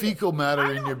get dirty. fecal matter I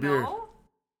in don't your beard? know.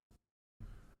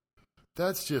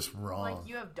 That's just wrong. Like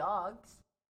you have dogs.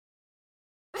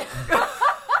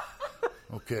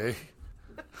 Okay.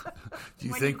 Do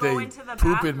you When think you go they into the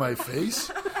poop bathroom. in my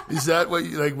face? Is that what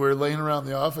you like? We're laying around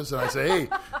the office and I say, "Hey,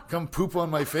 come poop on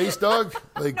my face, dog."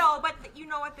 Like, No, but you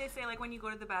know what they say, like when you go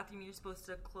to the bathroom, you're supposed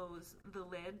to close the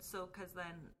lid, so because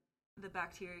then the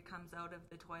bacteria comes out of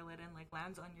the toilet and like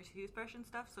lands on your toothbrush and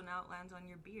stuff. So now it lands on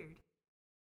your beard.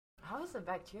 How is the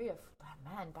bacteria?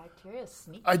 Man, bacteria is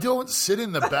sneaky. I don't sit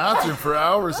in the bathroom for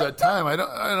hours at a time.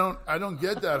 I don't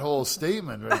get that whole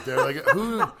statement right there. Like,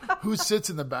 who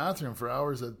sits in the bathroom for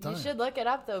hours at a time? You should look it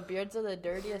up though. Beards are the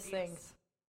dirtiest things.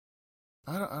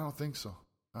 I don't think so.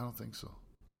 I don't think so.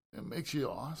 It makes you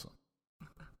awesome.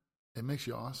 It makes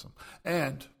you awesome.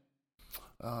 And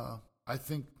I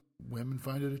think women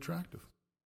find it attractive.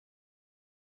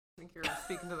 I think you're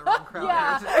speaking to the wrong crowd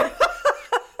Yeah. there today.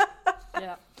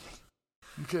 Yeah.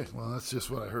 Okay, well that's just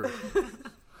what I heard.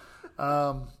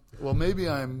 Well, maybe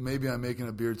I'm making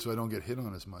a beard so I don't get hit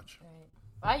on as much.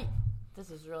 Right.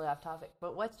 This is really off topic,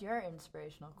 but what's your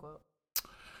inspirational quote?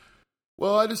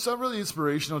 Well, it's not really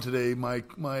inspirational today. My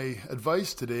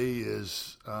advice today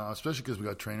is, especially because we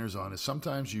got trainers on, is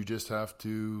sometimes you just have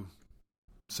to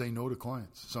say no to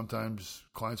clients. Sometimes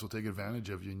clients will take advantage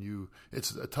of you, and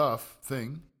it's a tough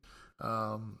thing,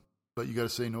 but you got to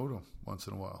say no to them once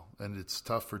in a while, and it's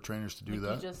tough for trainers to do Like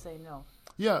that. You just say no.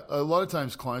 Yeah, a lot of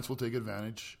times clients will take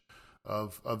advantage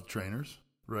of trainers,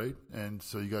 right? And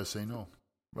so you got to say no,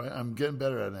 right? I'm getting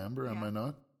better at it, Amber, am Yeah. I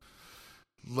not?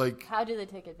 Like, How do they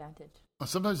take advantage?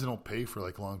 sometimes they don't pay for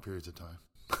like long periods of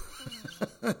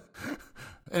time.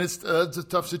 And it's a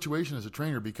tough situation as a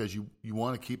trainer because you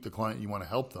want to keep the client, you want to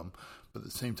help them, but at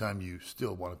the same time you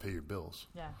still want to pay your bills.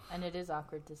 Yeah, and it is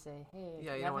awkward to say, "Hey,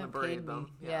 Yeah, you you don't wanna haven't berate paid them.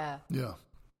 me." Yeah. Yeah. Yeah.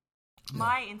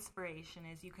 My inspiration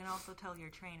is you can also tell your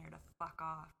trainer to fuck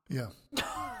off. Yeah.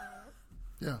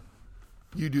 Yeah.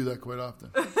 You do that quite often.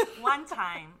 One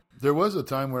time, There was a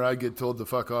time where I get told to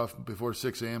fuck off before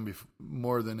 6 a.m.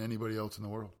 More than anybody else in the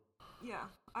world. yeah,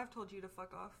 I've told you to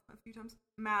fuck off a few times.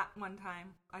 Matt, one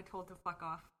time, I told to fuck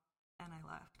off, and I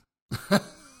left.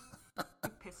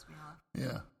 It pissed me off.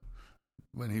 Yeah.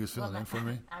 When he was filling in for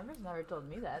me. Amber's never told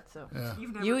me that, so Yeah.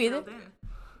 You've never You either? filled in.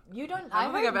 you don't. I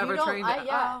don't think heard I've you ever don't- trained. I,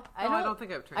 yeah, I don't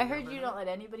think I've trained. I heard Amber. you don't let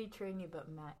anybody train you but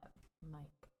Mike.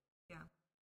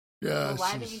 Yeah. Well, why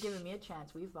haven't you she's- given me a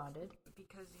chance? We've bonded.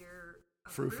 Because you're a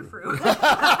Frou-frou. frou-frou.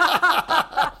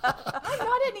 Not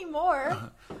anymore.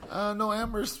 No,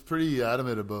 Amber's pretty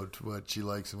adamant about what she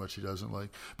likes and what she doesn't like.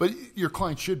 But your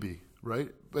client should be,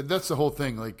 right? But that's the whole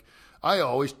thing. Like, I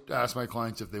always ask my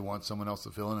clients if they want someone else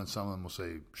to fill in, and some of them will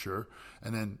say sure,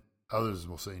 and then others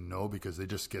will say no because they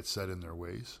just get set in their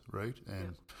ways, right?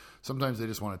 And sometimes they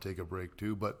just want to take a break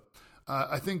too. But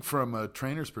I think from a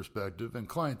trainer's perspective, and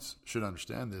clients should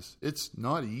understand this, it's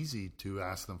not easy to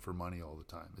ask them for money all the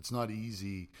time. It's not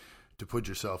easy to put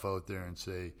yourself out there and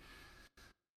say,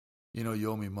 you know,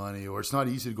 you owe me money, or it's not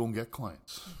easy to go and get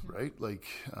clients, right? Like,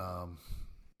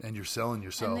 and you're selling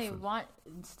yourself. And they want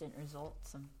instant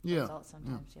results. Sometimes you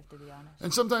have to be honest.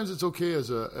 And sometimes it's okay as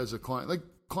a client. Like,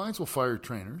 clients will fire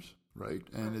trainers, right?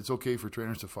 And it's okay for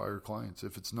trainers to fire clients.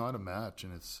 If it's not a match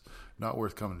and it's not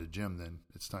worth coming to gym, then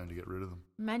it's time to get rid of them.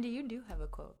 Mandy, you do have a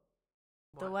quote.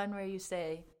 What? The one where you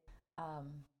say,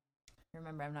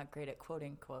 remember, I'm not great at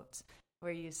quoting quotes,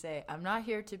 where you say, I'm not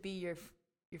here to be your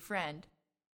friend.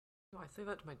 No, I say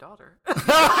that to my daughter.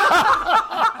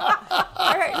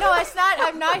 No, it's not.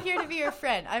 I'm not here to be your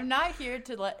friend. I'm not here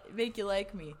to make you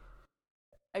like me.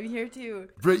 I'm here to...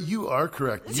 Britt, you are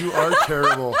correct. You are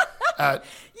terrible at...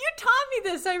 You taught me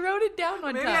this. I wrote it down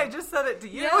one time. Maybe I just said it to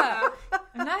you. Yeah.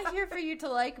 I'm not here for you to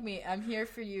like me. I'm here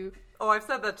for you. Oh, I've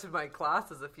said that to my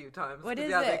classes a few times. What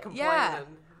is They it? complain, Yeah. and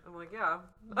I'm like, yeah.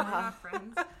 We're not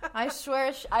friends. I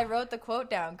swear I wrote the quote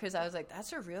down because I was like,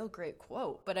 that's a real great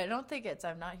quote. But I don't think it's,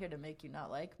 I'm not here to make you not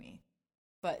like me.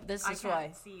 But this I is can't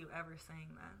why. see you ever saying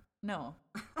that. No.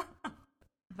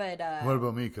 But What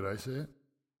about me? Could I say it?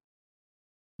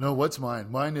 No, what's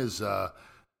mine? Mine is, it's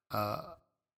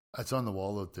on the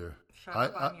wall out there. Shut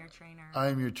up, I'm your trainer. I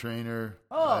am your trainer.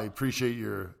 Oh. I appreciate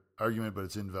your argument, but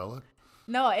it's invalid.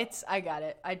 no, I got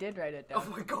it. I did write it down. Oh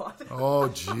my god. Oh,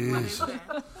 What is jeez. it?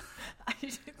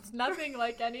 It's nothing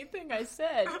like anything I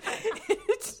said.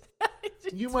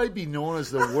 You might be known as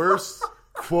the worst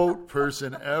quote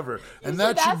person ever. And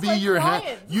said that should that's be my your hand.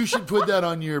 clients. You should put that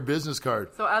on your business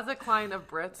card. So as a client of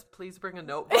Britt's, please bring a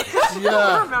notebook.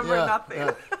 Yeah. Remember yeah, nothing.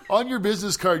 yeah. On your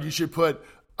business card, you should put,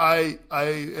 I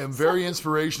am very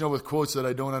inspirational with quotes that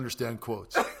I don't understand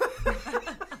quotes.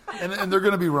 And they're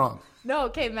going to be wrong. No,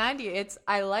 okay, Mandy, it's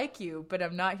I like you, but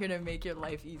I'm not here to make your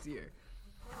life easier.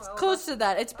 It's close to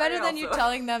that. It's better than you also-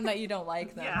 telling them that you don't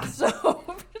like them. Yeah. So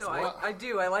No, I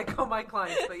do. I like all my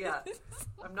clients, but yeah,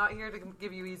 I'm not here to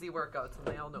give you easy workouts, and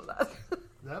they all know that.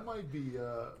 That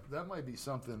might be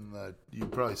something that you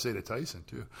probably say to Tyson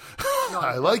too. No,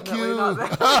 I like definitely you. not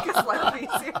that. Make his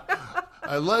life easier.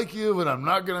 I like you, but I'm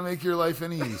not going to make your life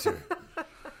any easier.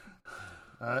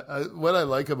 What I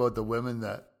like about the women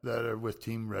that are with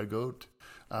Team Red Goat,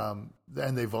 and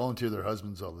they volunteer their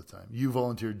husbands all the time. You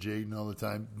volunteered Jaden all the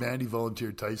time. Mandy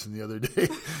volunteered Tyson the other day.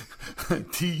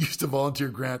 T used to volunteer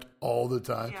Grant all the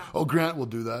time. Yeah. Oh, Grant will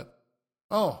do that.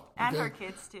 Oh, And okay. her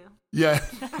kids, too. Yeah,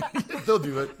 they'll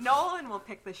do it. Nolan will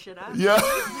pick the shit up. Yeah.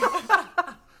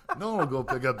 No one will go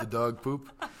pick up the dog poop.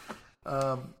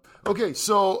 Okay,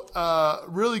 so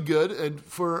really good. And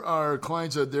for our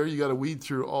clients out there, you got to weed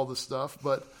through all the stuff,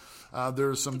 but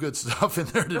there's some good stuff in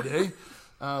there today.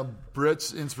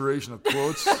 Britt's inspirational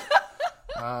quotes.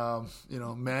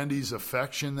 Mandy's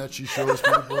affection that she shows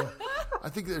people. I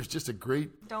think there's just a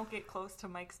great... Don't get close to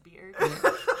Mike's beard.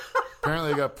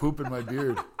 Apparently I got poop in my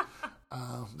beard.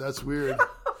 That's weird.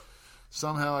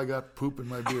 Somehow I got poop in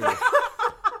my beard.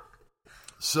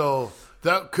 So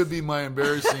that could be my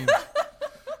embarrassing...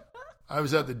 I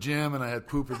was at the gym and I had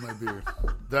poop in my beard.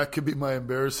 That could be my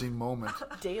embarrassing moment.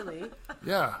 daily.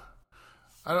 Yeah.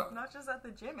 Not just at the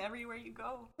gym, everywhere you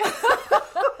go. I'm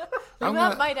That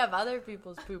gonna, might have other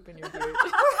people's poop in your beard.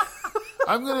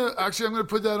 I'm gonna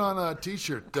put that on a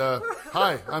t-shirt.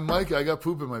 Hi, I'm Mike. I got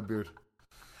poop in my beard.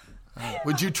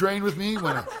 Would you train with me?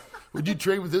 Would you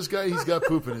train with this guy? He's got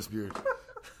poop in his beard.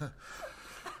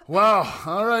 Wow.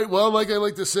 All right. Well, like I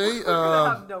like to say, I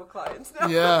have no clients now.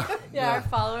 yeah. Yeah, our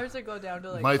followers will go down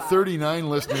to like My 5. 39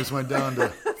 listeners went down to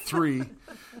 3.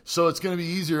 So it's going to be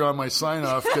easier on my sign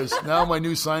off because now my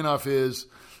new sign off is,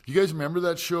 you guys remember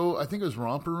that show? I think it was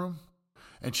Romper Room.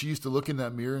 And she used to look in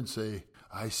that mirror and say,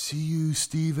 I see you,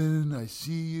 Steven. I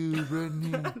see you,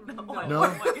 Brittany. I don't No? know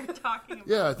what you're talking about.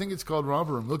 Yeah, I think it's called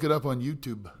Romper Room. Look it up on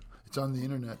YouTube. It's on the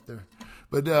internet there.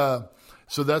 But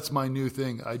so that's my new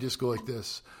thing. I just go like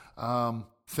this.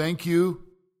 Thank you.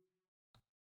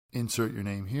 Insert your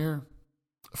name here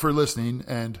for listening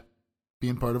and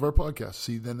being part of our podcast.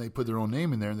 See, then they put their own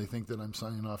name in there and they think that I'm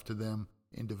signing off to them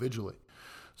individually.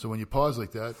 So when you pause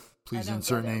like that, please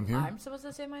insert name here. I'm supposed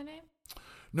to say my name?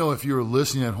 No, if you were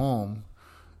listening at home,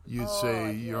 you'd say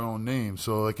I your see. own name.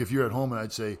 So like if you're at home and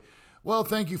I'd say, well,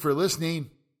 thank you for listening.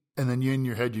 And then you in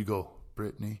your head, you go,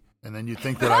 Brittany. And then you'd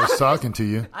think that I was talking to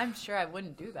you. I'm sure I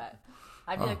wouldn't do that.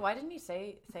 I'd be like, why didn't he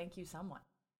say thank you someone?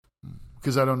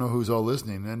 because I don't know who's all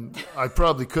listening. And I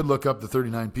probably could look up the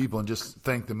 39 people and just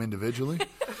thank them individually.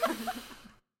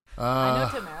 I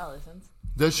know Tamara listens.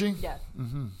 Does she? Yeah.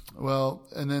 Mm-hmm. Well,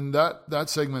 and then that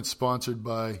segment's sponsored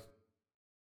by,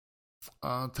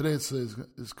 today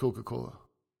it's Coca-Cola.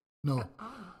 No.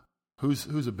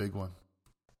 Who's a big one?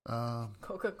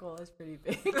 Coca-Cola is pretty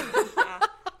big. Yeah.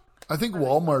 I think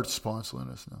Walmart's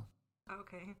sponsoring us now.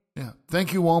 Okay. Yeah.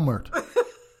 Thank you, Walmart.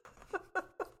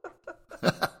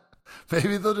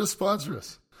 Maybe they'll just sponsor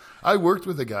us. I worked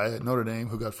with a guy at Notre Dame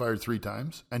who got fired 3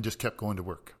 times and just kept going to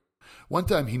work. One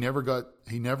time he never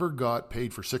got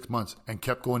paid for 6 months and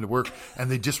kept going to work, and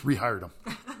they just rehired him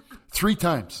 3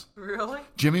 times. Really?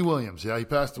 Jimmy Williams. Yeah, he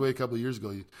passed away a couple of years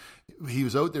ago. He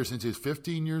was out there since he was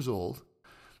 15 years old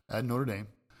at Notre Dame.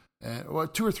 And,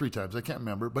 2 or 3 times, I can't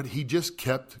remember. But he just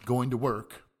kept going to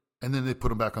work, and then they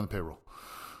put him back on the payroll.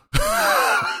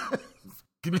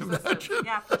 Can you imagine?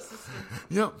 Yeah, persistent.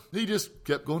 Yeah, he just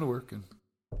kept going to work, and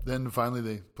then finally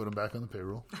they put him back on the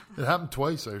payroll. It happened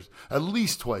twice, at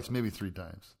least twice, maybe 3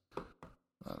 times.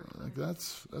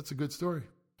 That's a good story.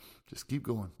 Just keep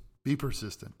going. Be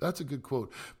persistent. That's a good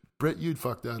quote. Brett, you'd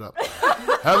fuck that up.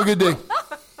 Have a good day.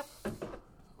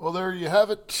 Well, there you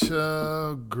have it.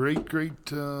 Great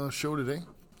show today.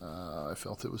 I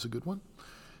felt it was a good one.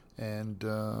 And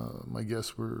my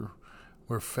guests were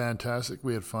fantastic.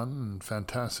 We had fun and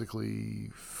fantastically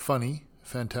funny,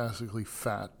 fantastically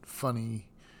fat, funny,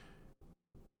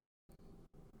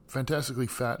 fantastically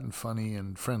fat and funny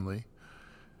and friendly.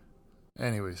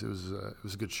 Anyways, it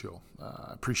was a good show.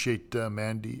 I appreciate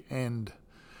Mandy and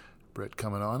Brett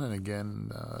coming on, and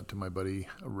again to my buddy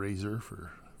Razor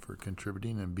for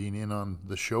contributing and being in on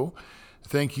the show.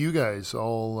 Thank you guys,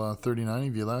 all 39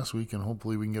 of you last week, and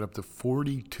hopefully we can get up to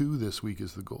 42 this week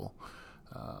is the goal,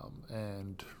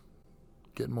 and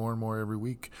get more and more every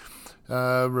week.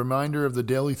 Reminder of the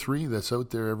Daily 3 that's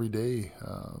out there every day,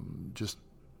 just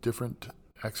different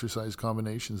exercise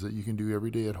combinations that you can do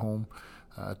every day at home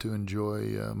to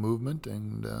enjoy movement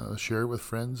and share it with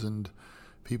friends and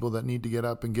people that need to get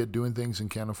up and get doing things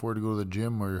and can't afford to go to the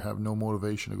gym or have no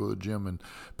motivation to go to the gym. And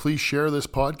please share this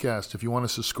podcast. If you want to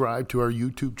subscribe to our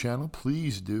YouTube channel,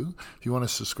 please do. If you want to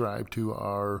subscribe to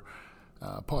our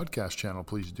podcast channel,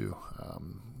 please do.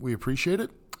 We appreciate it.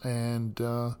 And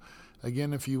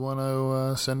again, if you want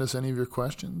to send us any of your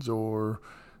questions or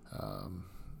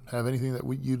have anything that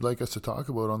you'd like us to talk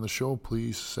about on the show,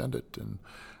 please send it. And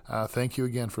thank you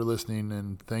again for listening,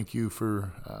 and thank you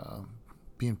for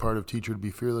being part of Teacher to Be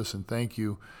Fearless, and thank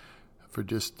you for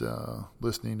just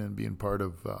listening and being part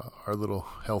of our little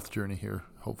health journey here.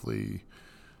 Hopefully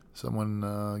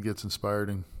someone gets inspired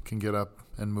and can get up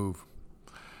and move.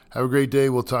 Have a great day.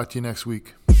 We'll talk to you next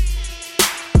week.